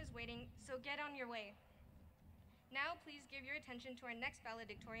mountain is waiting, so get on your way. Now, please give your attention to our next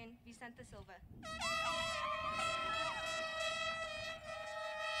valedictorian, Vicenta Silva.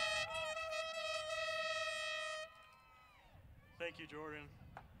 Thank you, Jordan.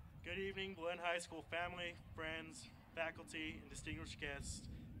 Good evening, Belen High School family, friends, faculty, and distinguished guests,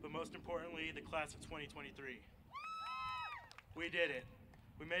 but most importantly, the class of 2023. We did it.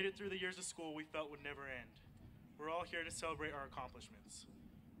 We made it through the years of school we felt would never end. We're all here to celebrate our accomplishments.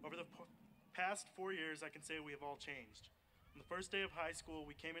 Over the past 4 years, I can say we have all changed. On the first day of high school,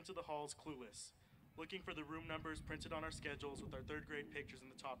 we came into the halls clueless, looking for the room numbers printed on our schedules with our third grade pictures in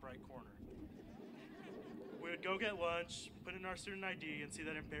the top right corner. We would go get lunch, put in our student ID, and see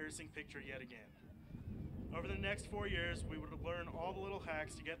that embarrassing picture yet again. Over the next 4 years, we would learn all the little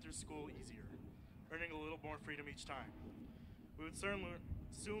hacks to get through school easier, earning a little more freedom each time. We would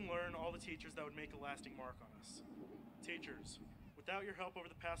soon learn all the teachers that would make a lasting mark on us. Teachers, without your help over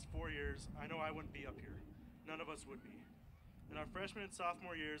the past 4 years, I know I wouldn't be up here. None of us would be. In our freshman and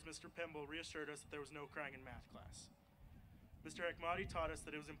sophomore years, Mr. Pemble reassured us that there was no crying in math class. Mr. Hekmati taught us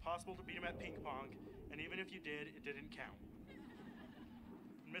that it was impossible to beat him at ping pong, and even if you did, it didn't count.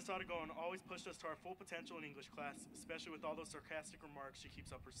 And Miss Otagon always pushed us to our full potential in English class, especially with all those sarcastic remarks she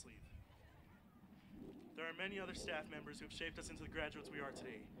keeps up her sleeve. There are many other staff members who have shaped us into the graduates we are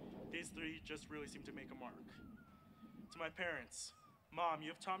today. These three just really seem to make a mark. To my parents, Mom,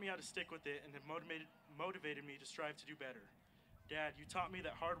 you have taught me how to stick with it and have motivated me to strive to do better. Dad, you taught me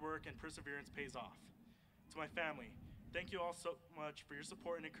that hard work and perseverance pays off. To my family, thank you all so much for your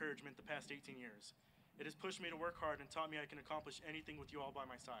support and encouragement the past 18 years. It has pushed me to work hard and taught me I can accomplish anything with you all by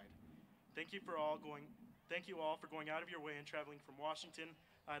my side. Thank you all for going out of your way and traveling from Washington,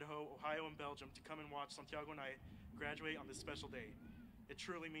 Idaho, Ohio, and Belgium to come and watch Santiago and I graduate on this special day. It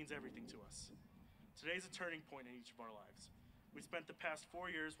truly means everything to us. Today is a turning point in each of our lives. We spent the past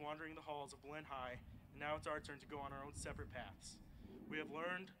 4 years wandering the halls of Belen High, and now it's our turn to go on our own separate paths. We have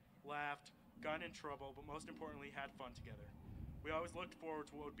learned, laughed, gotten in trouble, but most importantly, had fun together. We always looked forward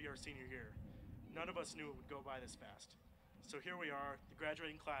to what would be our senior year. None of us knew it would go by this fast. So here we are, the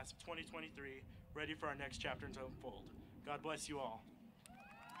graduating class of 2023, ready for our next chapter to unfold. God bless you all.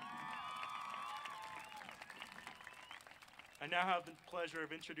 I now have the pleasure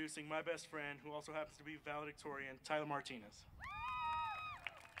of introducing my best friend, who also happens to be valedictorian, Tyler Martinez.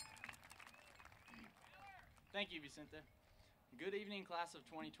 Thank you, Vicente. Good evening, class of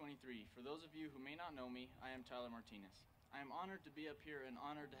 2023. For those of you who may not know me, I am Tyler Martinez. I am honored to be up here and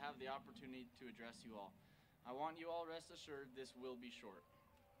honored to have the opportunity to address you all. I want you all rest assured this will be short.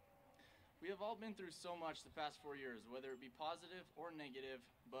 We have all been through so much the past 4 years, whether it be positive or negative,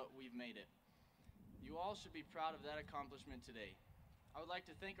 but we've made it. You all should be proud of that accomplishment today. I would like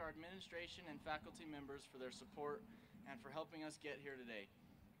to thank our administration and faculty members for their support and for helping us get here today.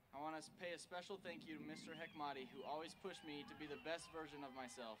 I want to pay a special thank you to Mr. Hekmati, who always pushed me to be the best version of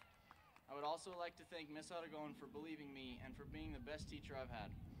myself. I would also like to thank Miss Otagon for believing me and for being the best teacher I've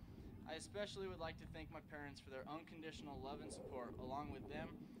had. I especially would like to thank my parents for their unconditional love and support. Along with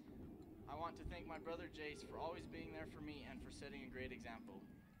them, I want to thank my brother Jace for always being there for me and for setting a great example.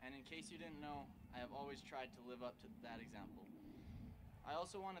 And in case you didn't know, I have always tried to live up to that example. I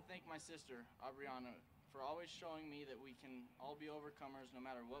also want to thank my sister, Aubriana, for always showing me that we can all be overcomers no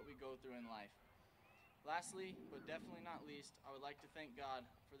matter what we go through in life. Lastly, but definitely not least, I would like to thank God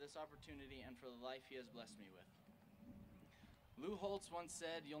for this opportunity and for the life He has blessed me with. Lou Holtz once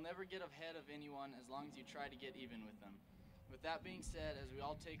said, "You'll never get ahead of anyone as long as you try to get even with them." With that being said, as we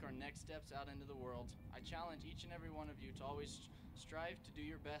all take our next steps out into the world, I challenge each and every one of you to always strive to do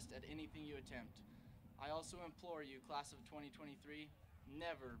your best at anything you attempt. I also implore you, class of 2023,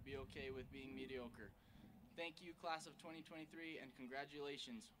 never be okay with being mediocre. Thank you, class of 2023, and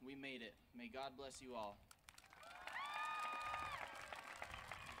congratulations. We made it. May God bless you all.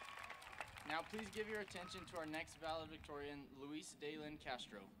 Now please give your attention to our next valedictorian, Luis Dalen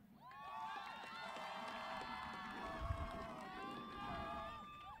Castro.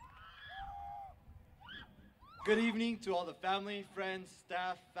 Good evening to all the family, friends,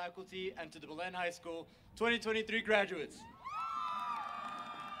 staff, faculty, and to the Belen High School 2023 graduates.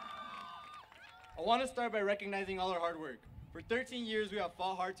 I want to start by recognizing all our hard work. For 13 years, we have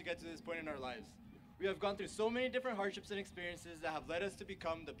fought hard to get to this point in our lives. We have gone through so many different hardships and experiences that have led us to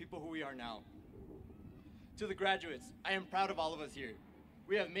become the people who we are now. To the graduates, I am proud of all of us here.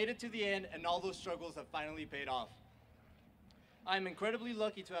 We have made it to the end, and all those struggles have finally paid off. I am incredibly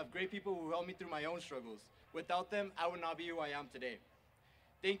lucky to have great people who helped me through my own struggles. Without them, I would not be who I am today.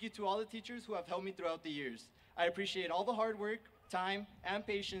 Thank you to all the teachers who have helped me throughout the years. I appreciate all the hard work, time, and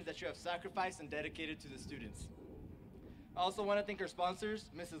patience that you have sacrificed and dedicated to the students. I also want to thank our sponsors,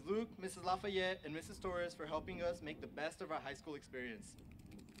 Mrs. Luke, Mrs. Lafayette, and Mrs. Torres, for helping us make the best of our high school experience.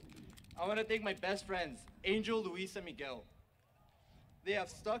 I want to thank my best friends, Angel, Luis, and Miguel. They have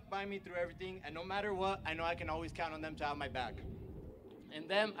stuck by me through everything, and no matter what, I know I can always count on them to have my back. In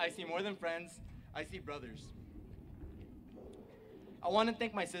them, I see more than friends, I see brothers. I want to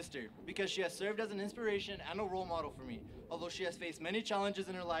thank my sister because she has served as an inspiration and a role model for me. Although she has faced many challenges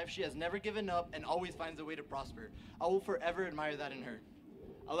in her life, she has never given up and always finds a way to prosper. I will forever admire that in her.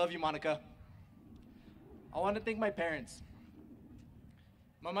 I love you, Monica. I want to thank my parents.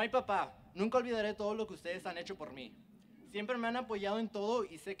 Mamá y papá, nunca olvidaré todo lo que ustedes han hecho por mí. Siempre me han apoyado en todo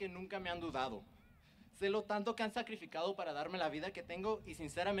y sé que nunca me han dudado. Sé lo tanto que han sacrificado para darme la vida que tengo y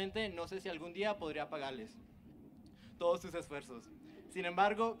sinceramente no sé si algún día podría pagarles todos sus esfuerzos. Sin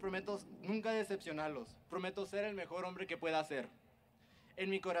embargo, prometo nunca decepcionarlos. Prometo ser el mejor hombre que pueda ser. En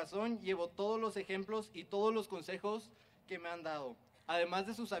mi corazón llevo todos los ejemplos y todos los consejos que me han dado. Además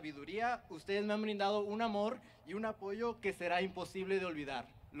de su sabiduría, ustedes me han brindado un amor y un apoyo que será imposible de olvidar.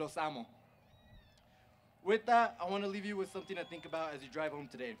 Los amo. With that, I want to leave you with something to think about as you drive home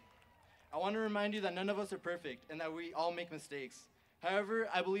today. I want to remind you that none of us are perfect and that we all make mistakes. However,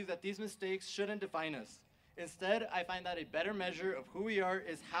 I believe that these mistakes shouldn't define us. Instead, I find that a better measure of who we are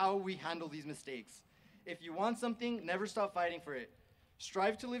is how we handle these mistakes. If you want something, never stop fighting for it.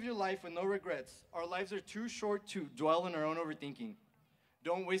 Strive to live your life with no regrets. Our lives are too short to dwell in our own overthinking.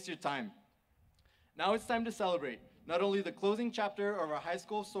 Don't waste your time. Now it's time to celebrate, not only the closing chapter of our high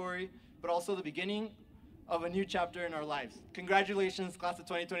school story, but also the beginning of a new chapter in our lives. Congratulations, class of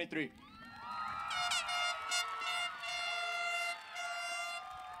 2023.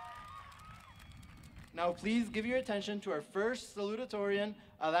 Now please give your attention to our first salutatorian,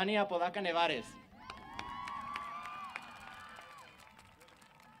 Adani Apodaca Nevares.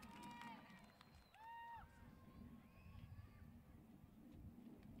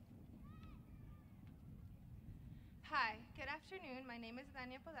 Hi, good afternoon. My name is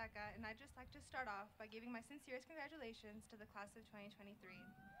Dania Podaca, and I'd just like to start off by giving my sincerest congratulations to the class of 2023.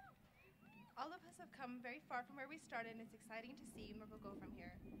 All of us have come very far from where we started, and it's exciting to see where we'll go from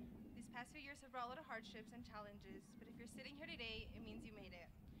here. These past few years have brought a lot of hardships and challenges, but if you're sitting here today, it means you made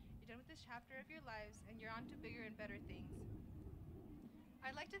it. You're done with this chapter of your lives, and you're on to bigger and better things.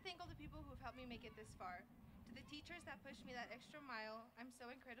 I'd like to thank all the people who've helped me make it this far. To the teachers that pushed me that extra mile, I'm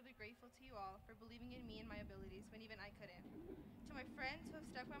so incredibly grateful to you all for believing in me and my abilities when even I couldn't. To my friends who have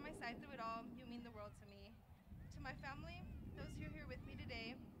stuck by my side through it all, you mean the world to me. To my family, those who are here with me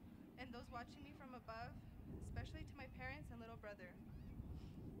today, and those watching me from above, especially to my parents and little brother.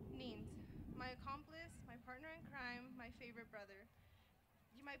 Nins, my accomplice, my partner in crime, my favorite brother.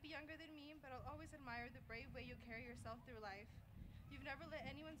 You might be younger than me, but I'll always admire the brave way you carry yourself through life. You've never let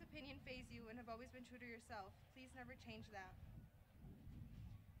anyone's opinion faze you and have always been true to yourself. Please never change that.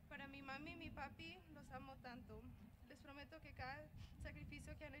 Para mi mami y mi papi, los amo tanto. Les prometo que cada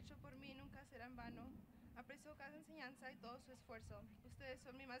sacrificio que han hecho por mí nunca será en vano. Aprecio cada enseñanza y todo su esfuerzo. Ustedes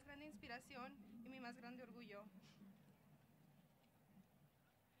son mi más grande inspiración y mi más grande orgullo.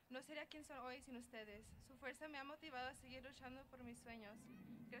 No sería quien soy hoy sin ustedes. Su fuerza me ha motivado a seguir luchando por mis sueños.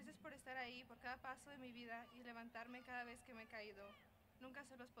 Gracias por estar ahí, por cada paso de mi vida y levantarme cada vez que me he caído. Nunca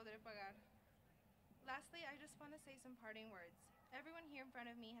se los podré pagar. Lastly, I just want to say some parting words. Everyone here in front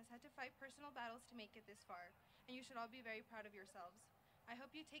of me has had to fight personal battles to make it this far, and you should all be very proud of yourselves. I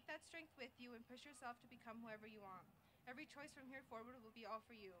hope you take that strength with you and push yourself to become whoever you want. Every choice from here forward will be all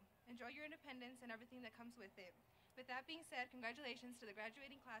for you. Enjoy your independence and everything that comes with it. With that being said, congratulations to the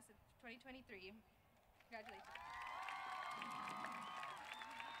graduating class of 2023. Congratulations.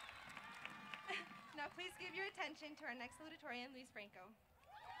 Now please give your attention to our next salutatorian, Luis Franco.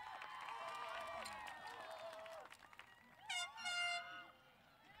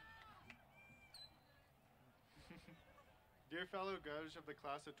 Dear fellow graduates of the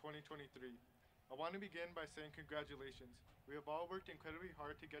class of 2023, I want to begin by saying congratulations. We have all worked incredibly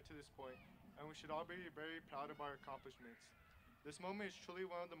hard to get to this point, and we should all be very proud of our accomplishments. This moment is truly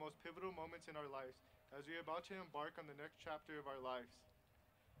one of the most pivotal moments in our lives, as we are about to embark on the next chapter of our lives.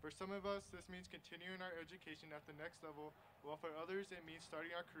 For some of us, this means continuing our education at the next level, while for others, it means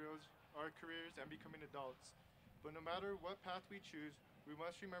starting our careers and becoming adults. But no matter what path we choose, we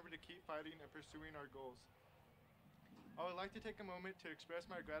must remember to keep fighting and pursuing our goals. I would like to take a moment to express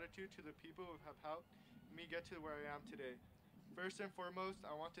my gratitude to the people who have helped me get to where I am today. First and foremost,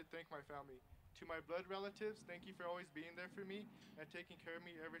 I want to thank my family. To my blood relatives, thank you for always being there for me and taking care of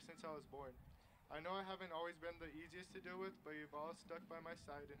me ever since I was born. I know I haven't always been the easiest to deal with, but you've all stuck by my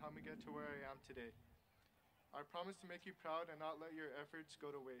side and helped me get to where I am today. I promise to make you proud and not let your efforts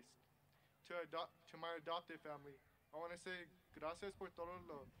go to waste. To my adopted family, I want to say gracias por todo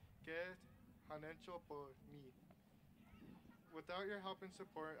lo que han hecho por mí. Without your help and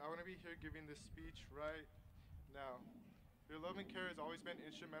support, I wouldn't be here giving this speech right now. Your love and care has always been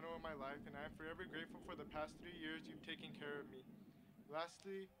instrumental in my life, and I am forever grateful for the past 3 years you've taken care of me.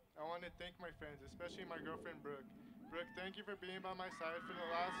 Lastly, I want to thank my friends, especially my girlfriend Brooke. Brooke, thank you for being by my side for the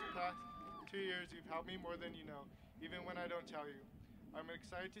past 2 years. You've helped me more than you know, even when I don't tell you. I'm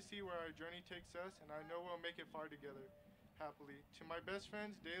excited to see where our journey takes us, and I know we'll make it far together, happily. To my best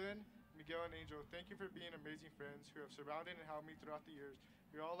friends, Belen, Miguel, and Angel, thank you for being amazing friends who have surrounded and helped me throughout the years.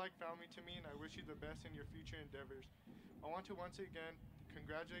 You're all like family to me, and I wish you the best in your future endeavors. I want to once again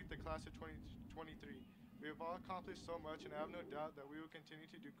congratulate the class of 2023. We have all accomplished so much, and I have no doubt that we will continue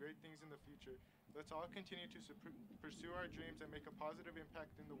to do great things in the future. Let's all continue to pursue our dreams and make a positive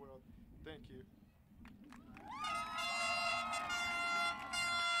impact in the world. Thank you.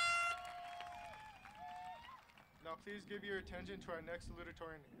 Now please give your attention to our next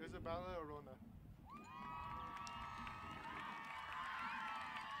salutatorian, Isabella Arona.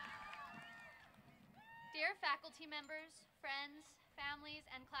 Dear faculty members, friends, families,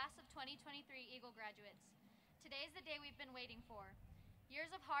 and class of 2023 Eagle graduates, today is the day we've been waiting for.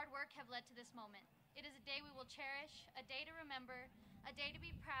 Years of hard work have led to this moment. It is a day we will cherish, a day to remember, a day to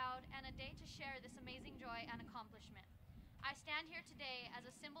be proud, and a day to share this amazing joy and accomplishment. I stand here today as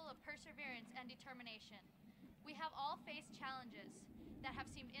a symbol of perseverance and determination. We have all faced challenges that have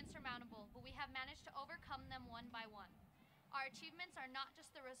seemed insurmountable, but we have managed to overcome them one by one. Our achievements are not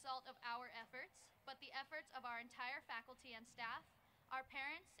just the result of our efforts, but the efforts of our entire faculty and staff, our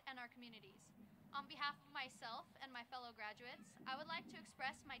parents, and our communities. On behalf of myself and my fellow graduates, I would like to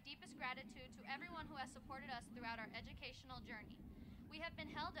express my deepest gratitude to everyone who has supported us throughout our educational journey. We have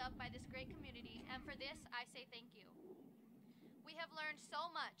been held up by this great community, and for this, I say thank you. We have learned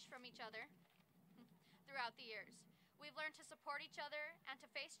so much from each other throughout the years. We've learned to support each other and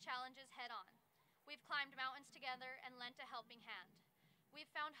to face challenges head-on. We've climbed mountains together and lent a helping hand. We've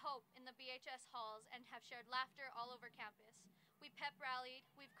found hope in the BHS halls and have shared laughter all over campus. We pep rallied,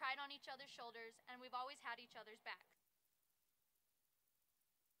 we've cried on each other's shoulders, and we've always had each other's backs.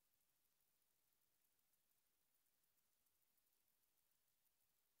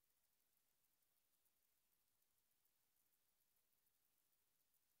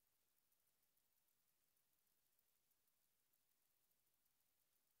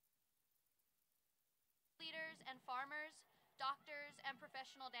 Leaders and farmers, doctors and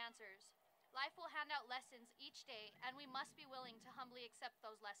professional dancers. Life will hand out lessons each day, and we must be willing to humbly accept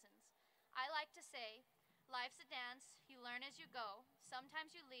those lessons. I like to say, life's a dance, you learn as you go,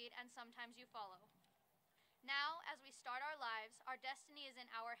 sometimes you lead and sometimes you follow. Now, as we start our lives, our destiny is in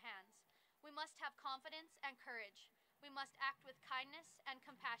our hands. We must have confidence and courage. We must act with kindness and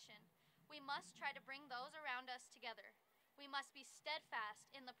compassion. We must try to bring those around us together. We must be steadfast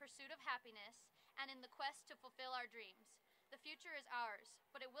in the pursuit of happiness and in the quest to fulfill our dreams. The future is ours,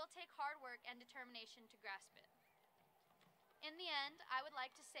 but it will take hard work and determination to grasp it. In the end, I would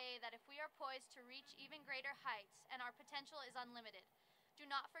like to say that if we are poised to reach even greater heights and our potential is unlimited, do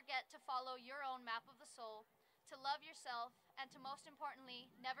not forget to follow your own map of the soul, to love yourself, and to most importantly,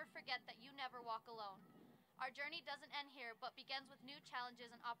 never forget that you never walk alone. Our journey doesn't end here, but begins with new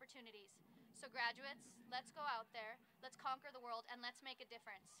challenges and opportunities. So graduates, let's go out there, let's conquer the world, and let's make a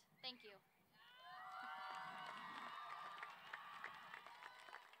difference. Thank you.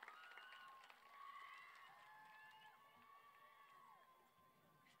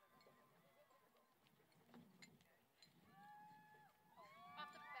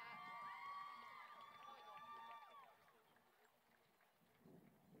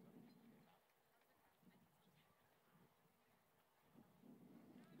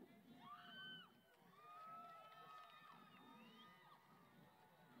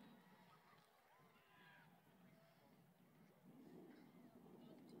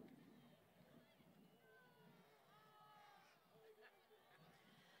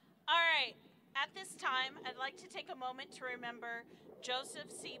 All right, at this time, I'd like to take a moment to remember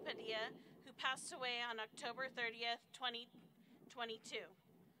Joseph C. Padilla, who passed away on October 30th, 2022.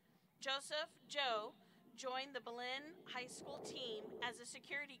 Joseph, Joe, joined the Belen High School team as a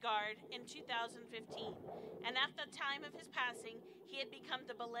security guard in 2015, and at the time of his passing, he had become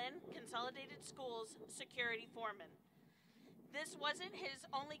the Belen Consolidated Schools security foreman. This wasn't his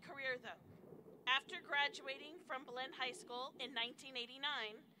only career, though. After graduating from Belen High School in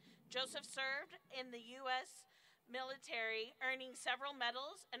 1989, Joseph served in the U.S. military, earning several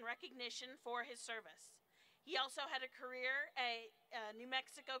medals and recognition for his service. He also had a career at New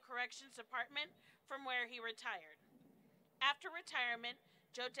Mexico Corrections Department, from where he retired. After retirement,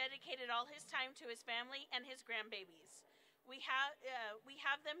 Joe dedicated all his time to his family and his grandbabies. We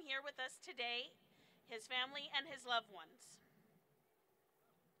have them here with us today, his family and his loved ones.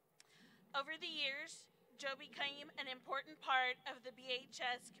 Over the years, Joe became an important part of the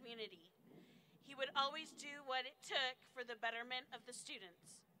BHS community. He would always do what it took for the betterment of the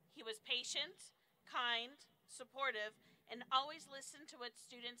students. He was patient, kind, supportive, and always listened to what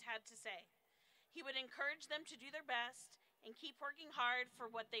students had to say. He would encourage them to do their best and keep working hard for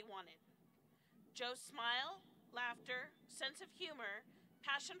what they wanted. Joe's smile, laughter, sense of humor,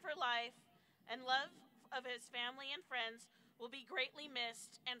 passion for life, and love of his family and friends will be greatly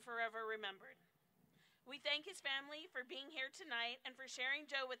missed and forever remembered. We thank his family for being here tonight and for sharing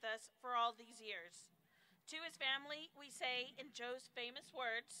Joe with us for all these years. To his family, we say in Joe's famous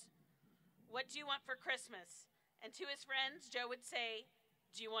words, "What do you want for Christmas?" And to his friends, Joe would say,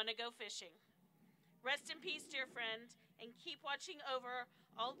 "Do you want to go fishing?" Rest in peace, dear friend, and keep watching over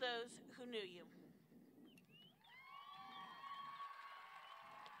all those who knew you.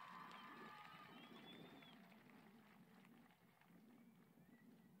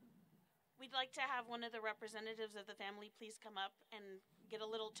 We'd like to have one of the representatives of the family please come up and get a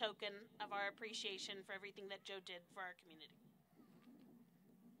little token of our appreciation for everything that Joe did for our community.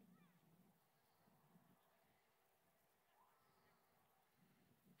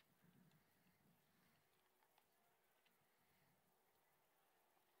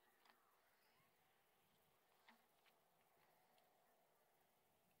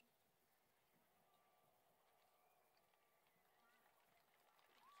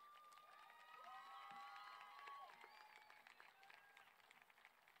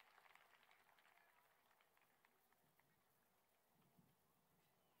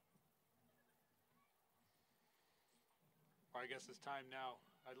 I guess it's time now.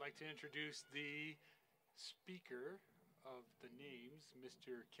 I'd like to introduce the speaker of the names,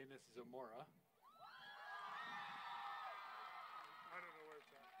 Mr. Kenneth Zamora. I don't know where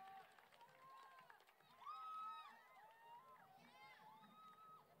it's at.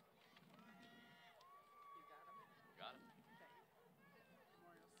 You got him?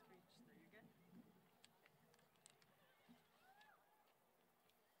 Memorial speech. There you go.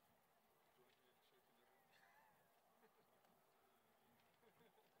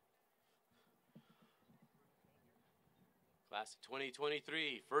 Class of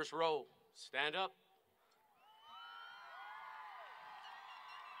 2023, first row, stand up.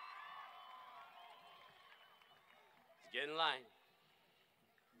 Let's get in line.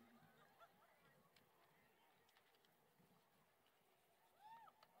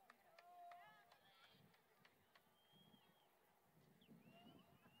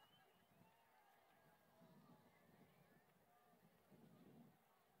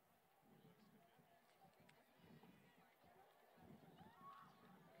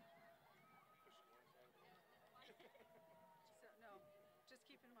 So, no, just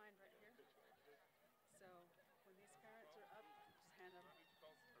keep in mind right here. So, when these parents are up, just hand them.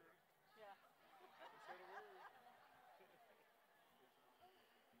 Yeah.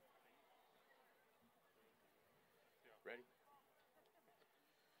 Ready?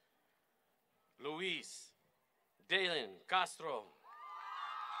 Luis Dalen Castro.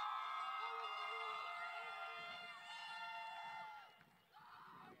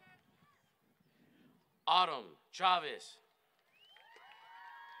 Autumn Chavez.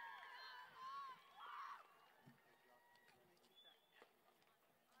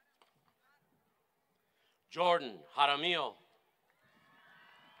 Jordan Jaramillo.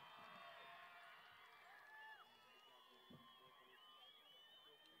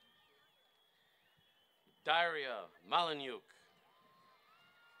 Daria Malanyuk.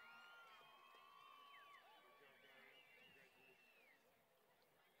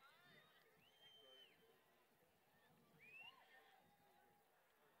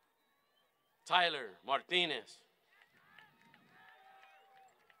 Tyler Martinez.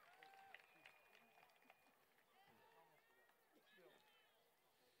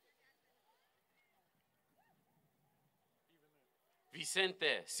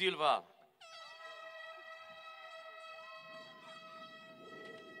 Vicente Silva.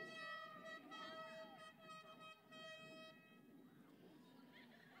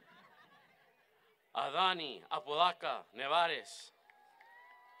 Adani Apodaca Nevares.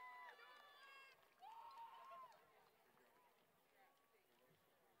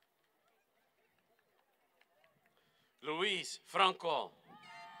 Luis Franco.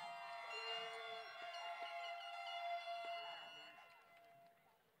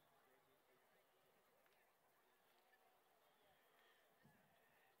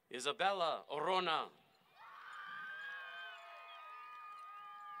 Isabella Orona.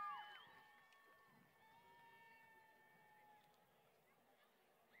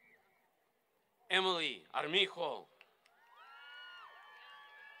 Emily Armijo.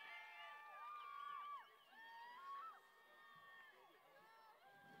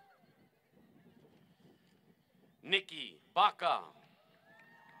 Nikki Baca.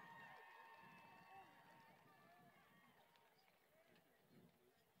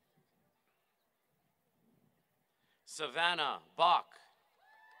 Savannah Bach.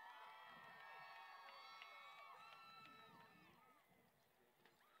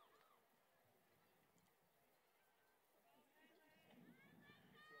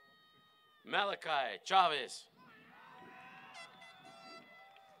 Malachi Chavez.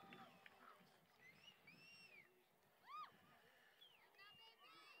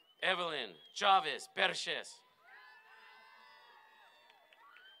 Evelyn Chavez Perches.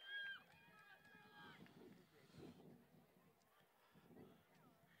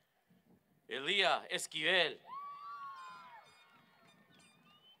 Elia Esquivel.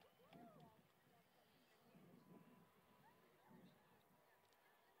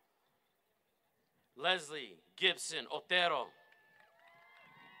 Leslie Gibson Otero.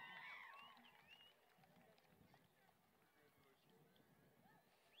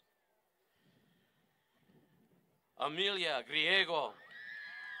 Amelia Griego.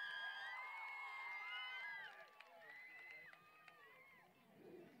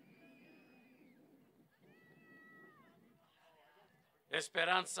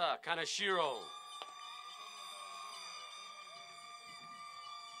 Esperanza Kanashiro.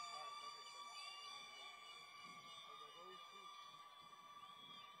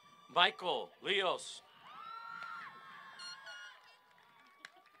 Michael Leos.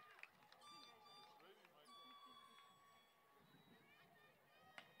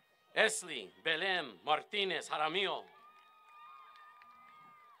 Esli Belen Martinez Jaramillo.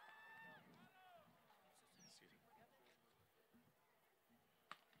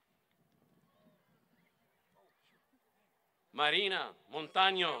 Marina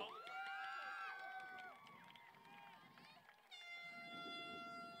Montaño.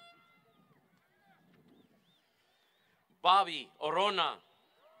 Bobby Orona.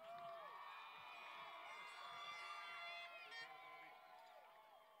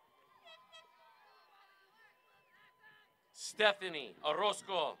 Stephanie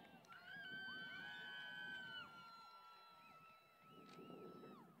Orozco.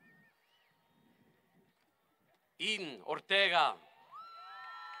 Eden Ortega.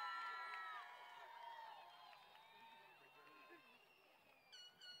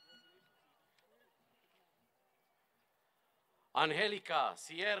 Angelica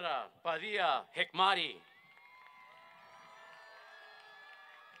Sierra Padilla Hekmari.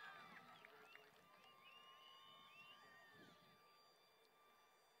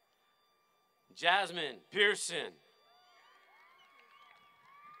 Jasmine Pearson.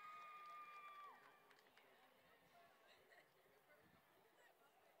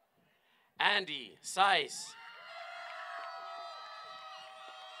 Andy Seiss.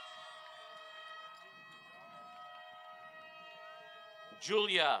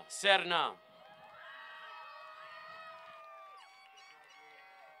 Julia Serna.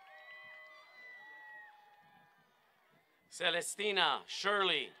 Celestina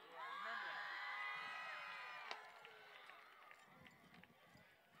Shirley.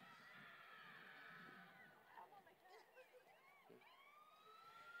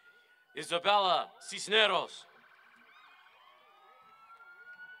 Isabella Cisneros.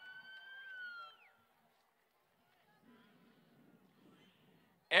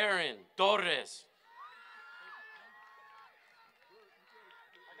 Aaron Torres.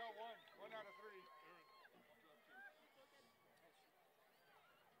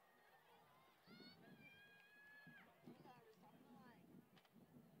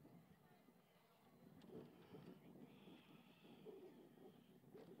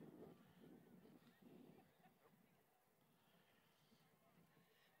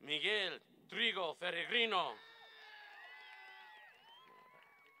 Miguel Trigo Ferregrino.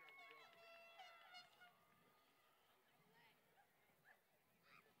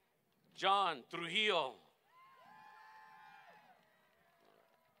 John Trujillo.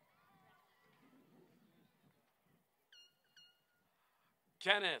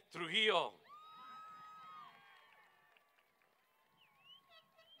 Kenneth Trujillo.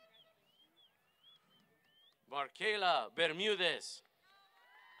 Markela Bermudez.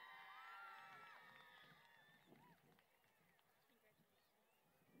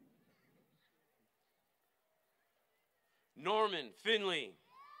 Norman Finley.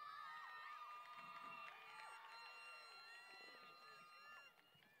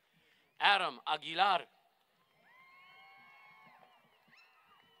 Adam Aguilar.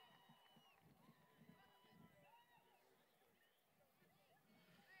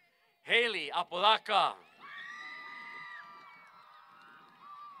 Haley Apodaca.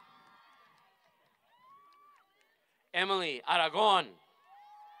 Emily Aragon.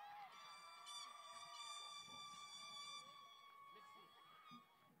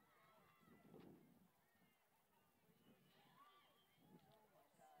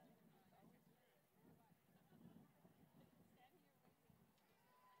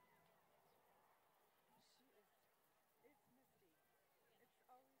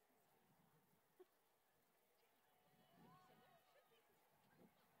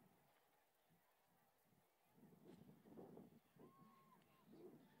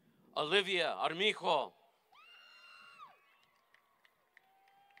 Olivia Armijo.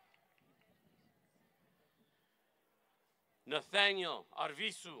 Nathaniel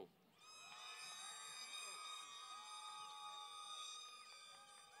Arvizu.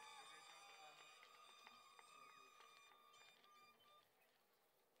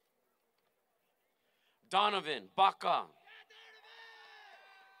 Donovan Baca.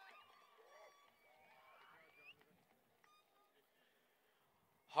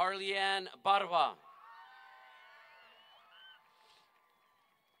 Harlianne Barba.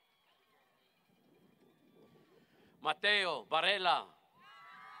 Mateo Varela.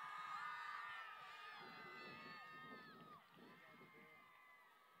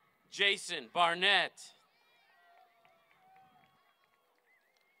 Jason Barnett.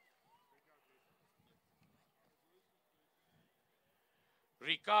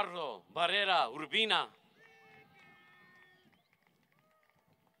 Ricardo Barrera Urbina.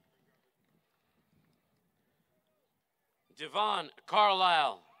 Devon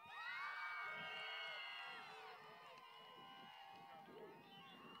Carlisle.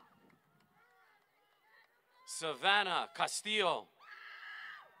 Savannah Castillo.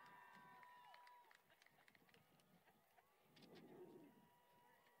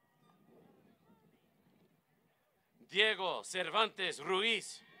 Diego Cervantes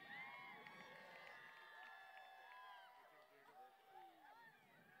Ruiz.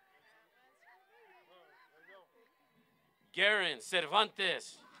 Garen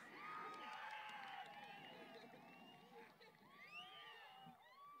Cervantes.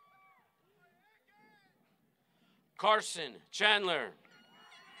 Carson Chandler.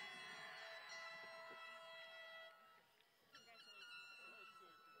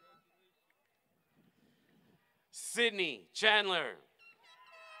 Sydney Chandler.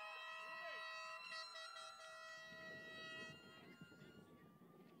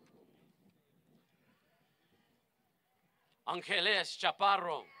 Angeles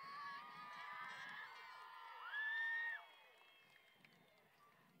Chaparro.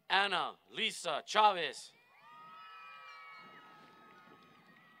 Ana Lisa Chavez.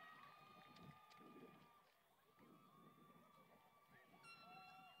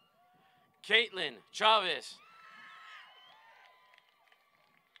 Caitlin Chavez.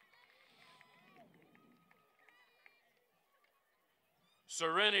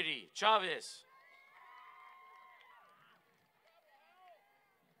 Serenity Chavez.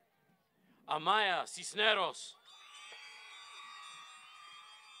 Amaya Cisneros.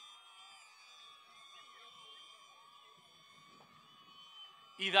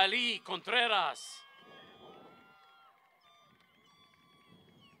 Idalí Contreras.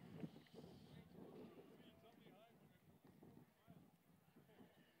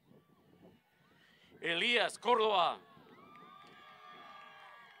 Elías Córdoba.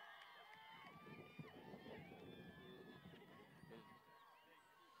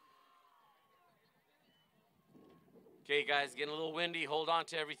 Okay, guys, getting a little windy. Hold on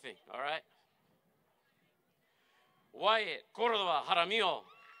to everything, all right? Wyatt Córdoba Jaramillo.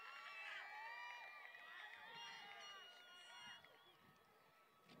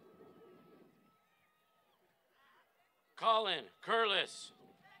 Colin Curlis.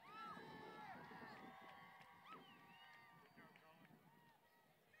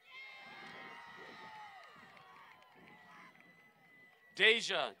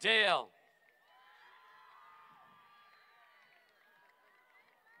 Deja Dale.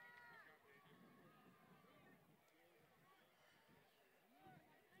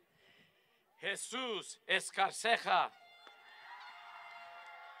 Jesus Escarceja.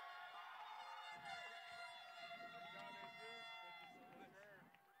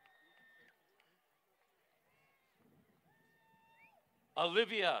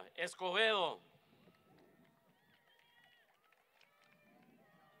 Olivia Escobedo.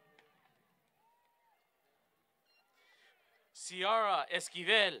 Ciara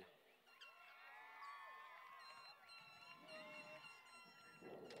Esquivel.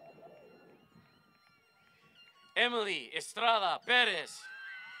 Emily Estrada Pérez.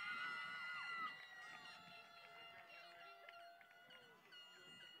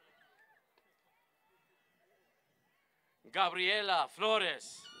 Gabriela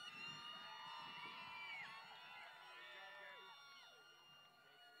Flores.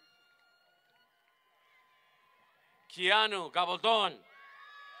 Keanu Gabaldon.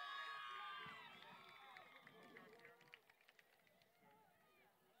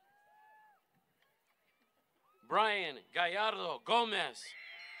 Brian Gallardo Gomez.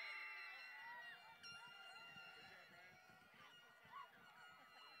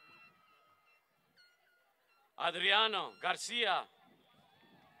 Adriano Garcia.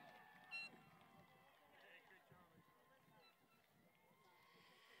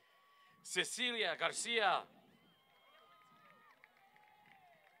 Cecilia Garcia.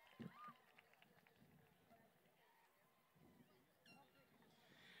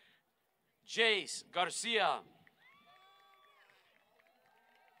 Jace Garcia.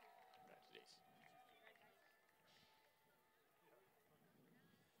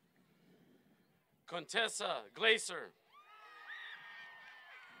 Contessa Glaser.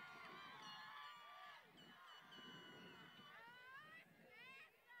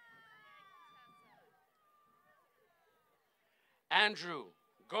 Andrew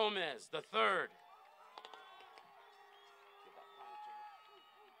Gomez III.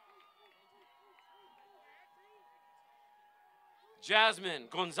 Jasmine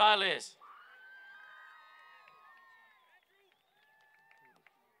Gonzalez.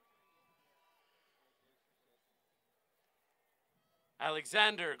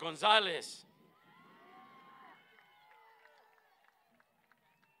 Alexander Gonzalez.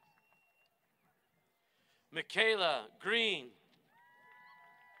 Michaela Green.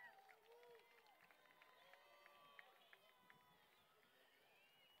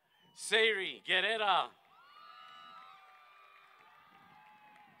 Sari Guerrera.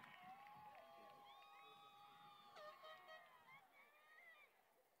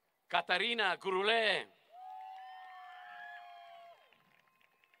 Katarina Gurule.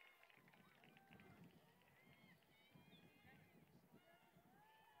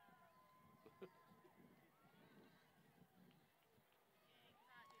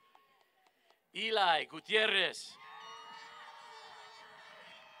 Eli Gutierrez.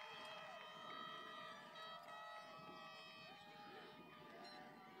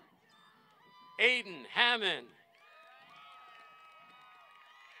 Aiden Hammond.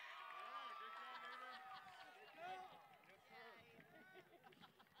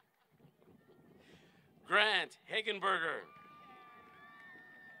 Grant Hagenberger.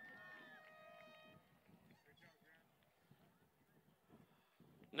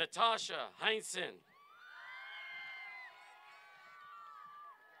 Natasha Heinzen.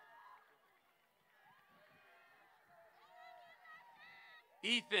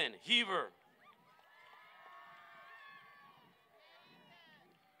 Ethan Heaver.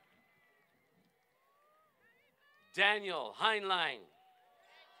 Daniel Heinlein.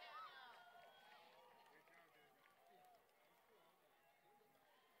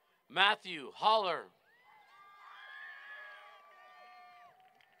 Matthew Holler.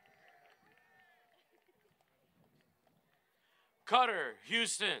 Cutter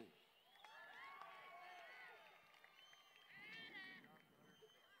Houston.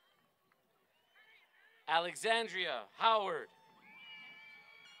 Alexandria Howard.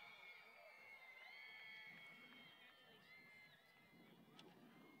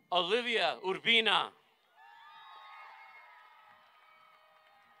 Olivia Urbina.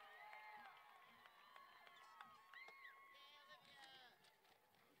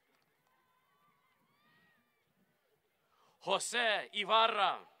 Jose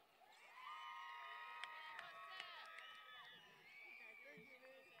Ibarra.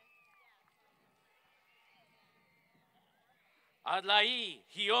 Adlai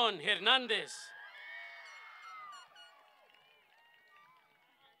Gion Hernandez.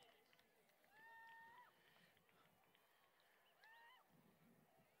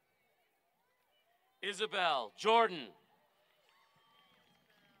 Isabel Jordan.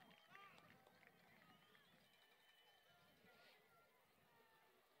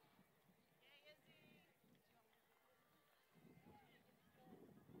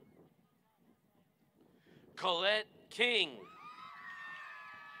 Colette King.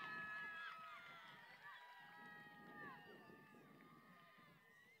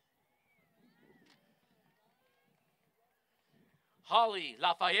 Holly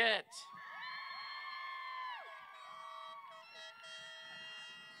Lafayette.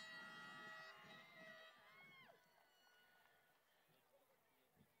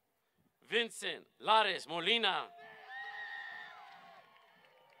 Vincent Lares Molina.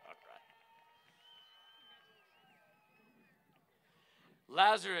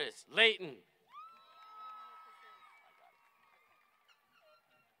 Lazarus Layton.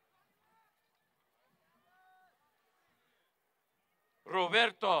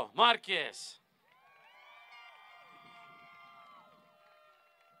 Roberto Marquez.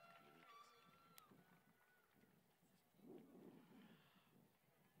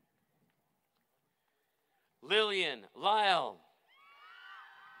 Lillian Lyle.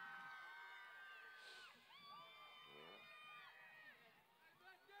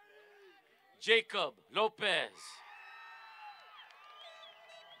 Jacob Lopez.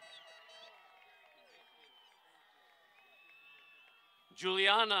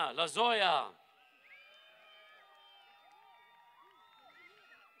 Juliana Lazoya.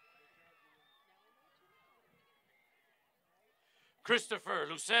 Christopher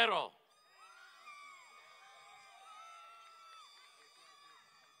Lucero.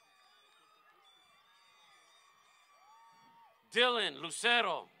 Dylan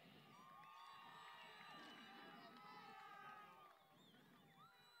Lucero.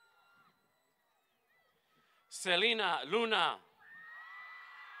 Selena Luna.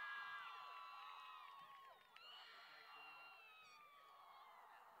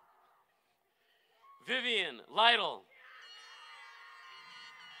 Vivian Lytle.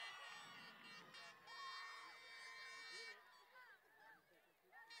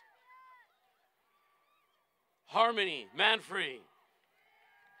 Harmony Manfrey.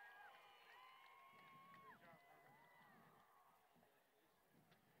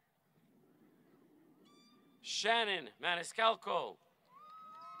 Shannon Maniscalco.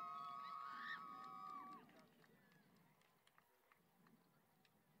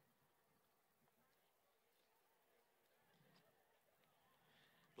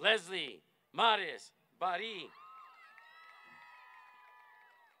 Leslie Maris Bari.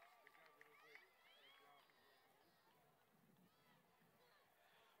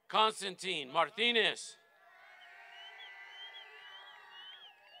 Constantine Martinez.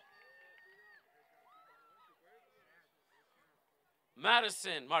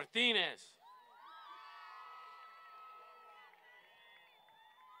 Madison Martinez.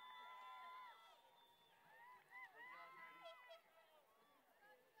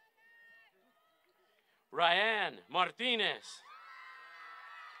 Ryan Martinez.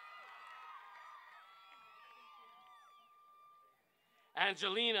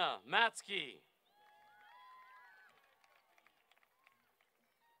 Angelina Matsky.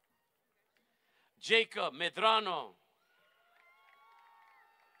 Jacob Medrano.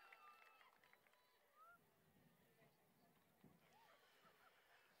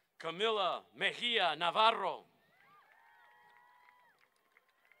 Camila Mejia Navarro.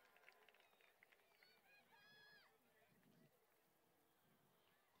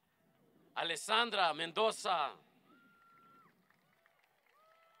 Alessandra Mendoza.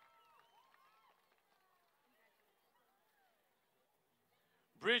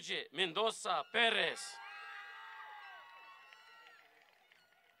 Bridget Mendoza Perez.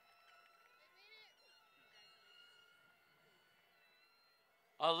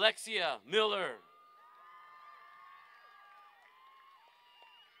 Alexia Miller.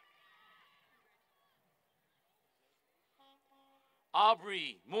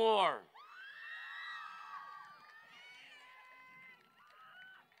 Aubrey Moore.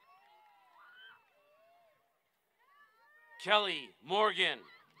 Kelly Morgan.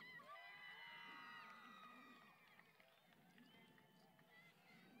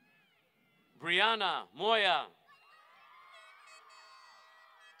 Brianna Moya.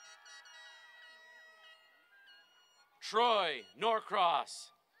 Troy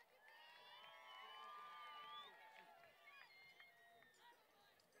Norcross.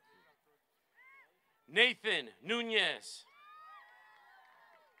 Nathan Nunez.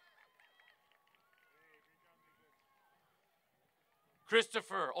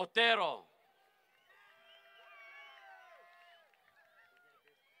 Christopher Otero.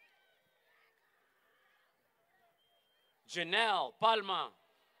 Janelle Palma.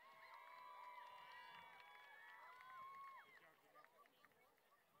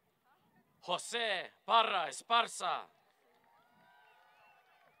 Jose Parra Esparza.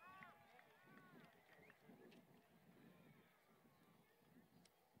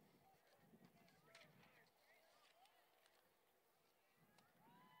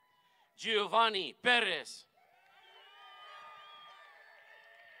 Giovanni Perez.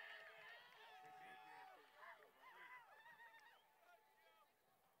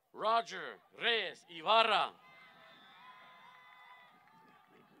 Roger Reyes Ibarra.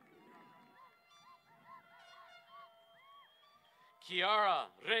 Kiara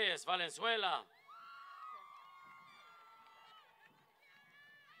Reyes Valenzuela.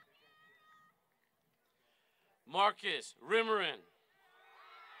 Marcus Rimmerin.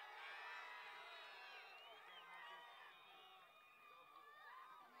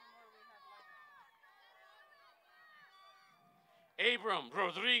 Abram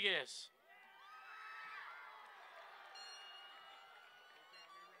Rodriguez.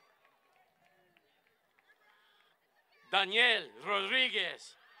 Daniel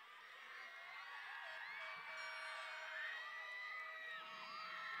Rodriguez.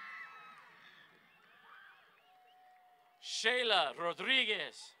 Sheila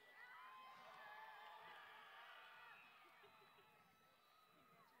Rodriguez.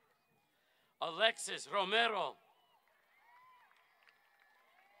 Alexis Romero.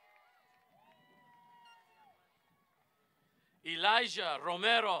 Elijah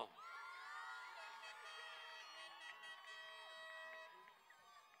Romero.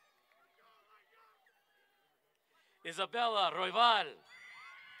 Isabella Royval.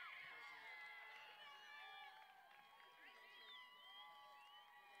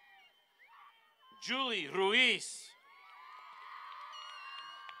 Julie Ruiz.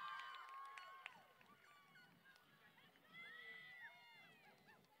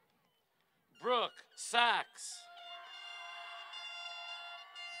 Brooke Sachs.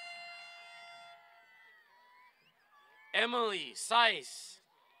 Emily Seiss.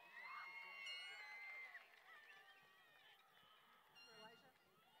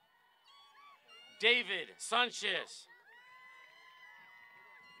 David Sanchez.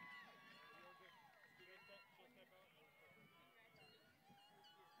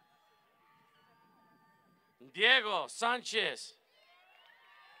 Diego Sanchez.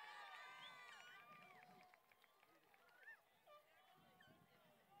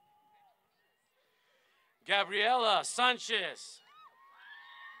 Gabriela Sanchez.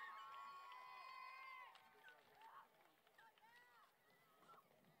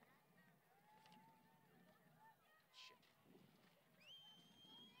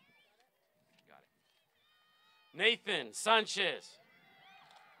 Nathan Sanchez.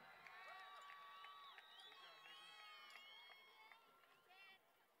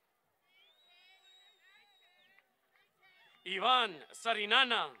 Ivan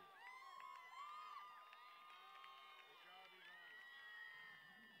Sarinana.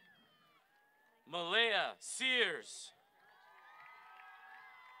 Malaya Sears.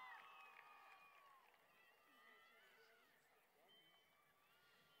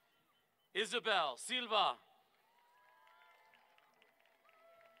 Isabel Silva.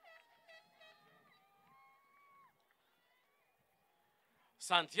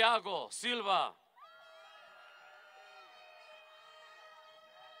 Santiago Silva.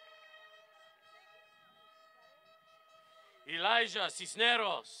 Elijah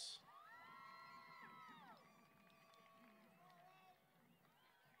Cisneros.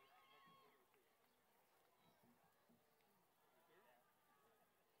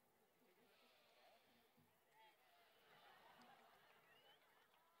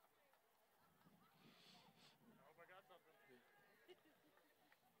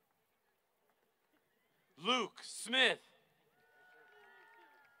 Luke Smith.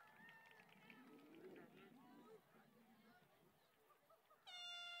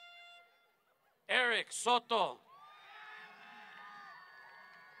 Eric Soto.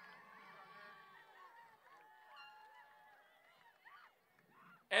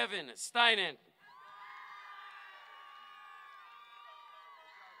 Evan Steinen.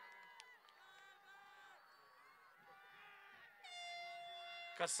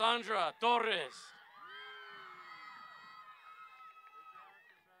 Cassandra Torres.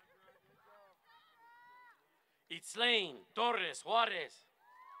 Itzlain Torres Juarez.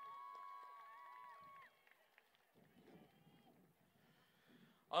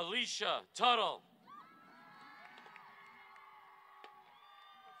 Alicia Tuttle.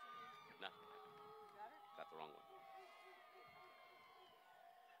 No, got the wrong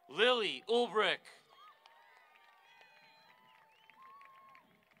one. Lily Ulbrich.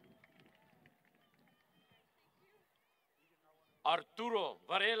 Arturo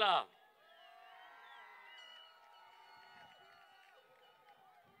Varela.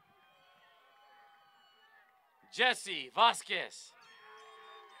 Jesse Vasquez.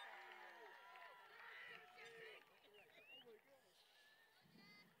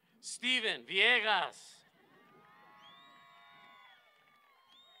 Steven Villegas.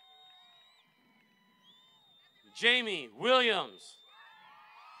 Jamie Williams.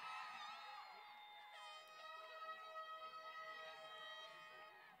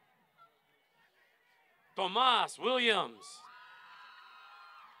 Tomas Williams.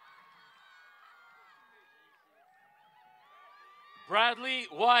 Bradley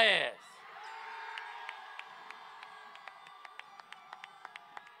Wyeth.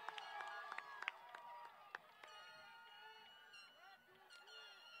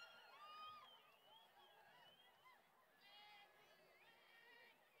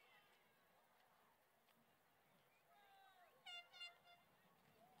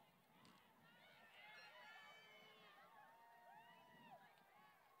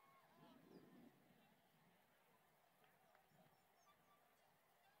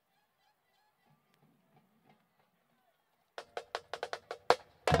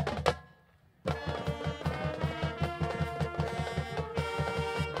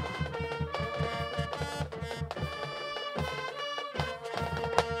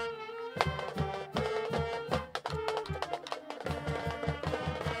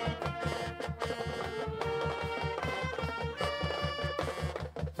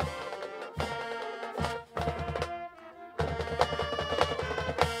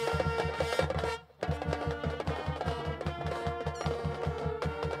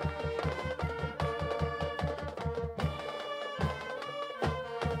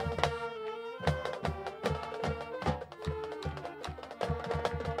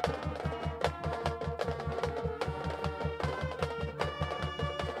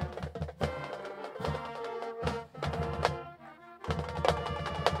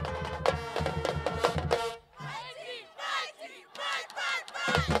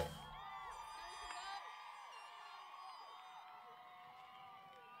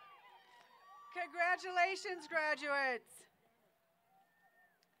 Congratulations, graduates.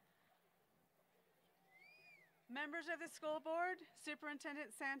 Members of the school board,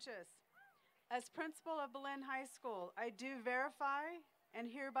 Superintendent Sanchez. As principal of Belen High School, I do verify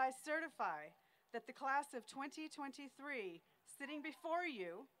and hereby certify that the class of 2023 sitting before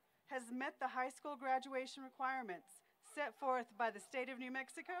you has met the high school graduation requirements set forth by the State of New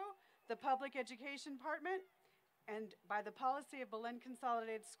Mexico, the Public Education Department, and by the policy of Belen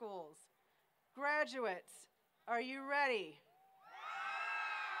Consolidated Schools. Graduates, are you ready?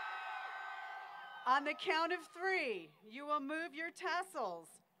 On the count of 3, you will move your tassels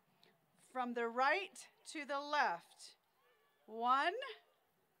from the right to the left. 1,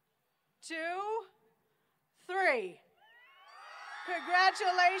 2, 3.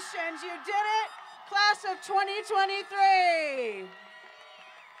 Congratulations, you did it, class of 2023.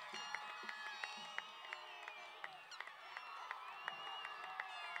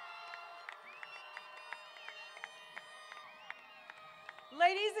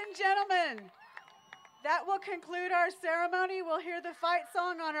 Ladies and gentlemen, that will conclude our ceremony. We'll hear the fight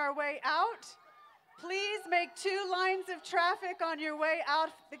song on our way out. Please make 2 lines of traffic on your way out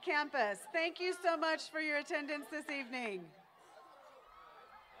the campus. Thank you so much for your attendance this evening.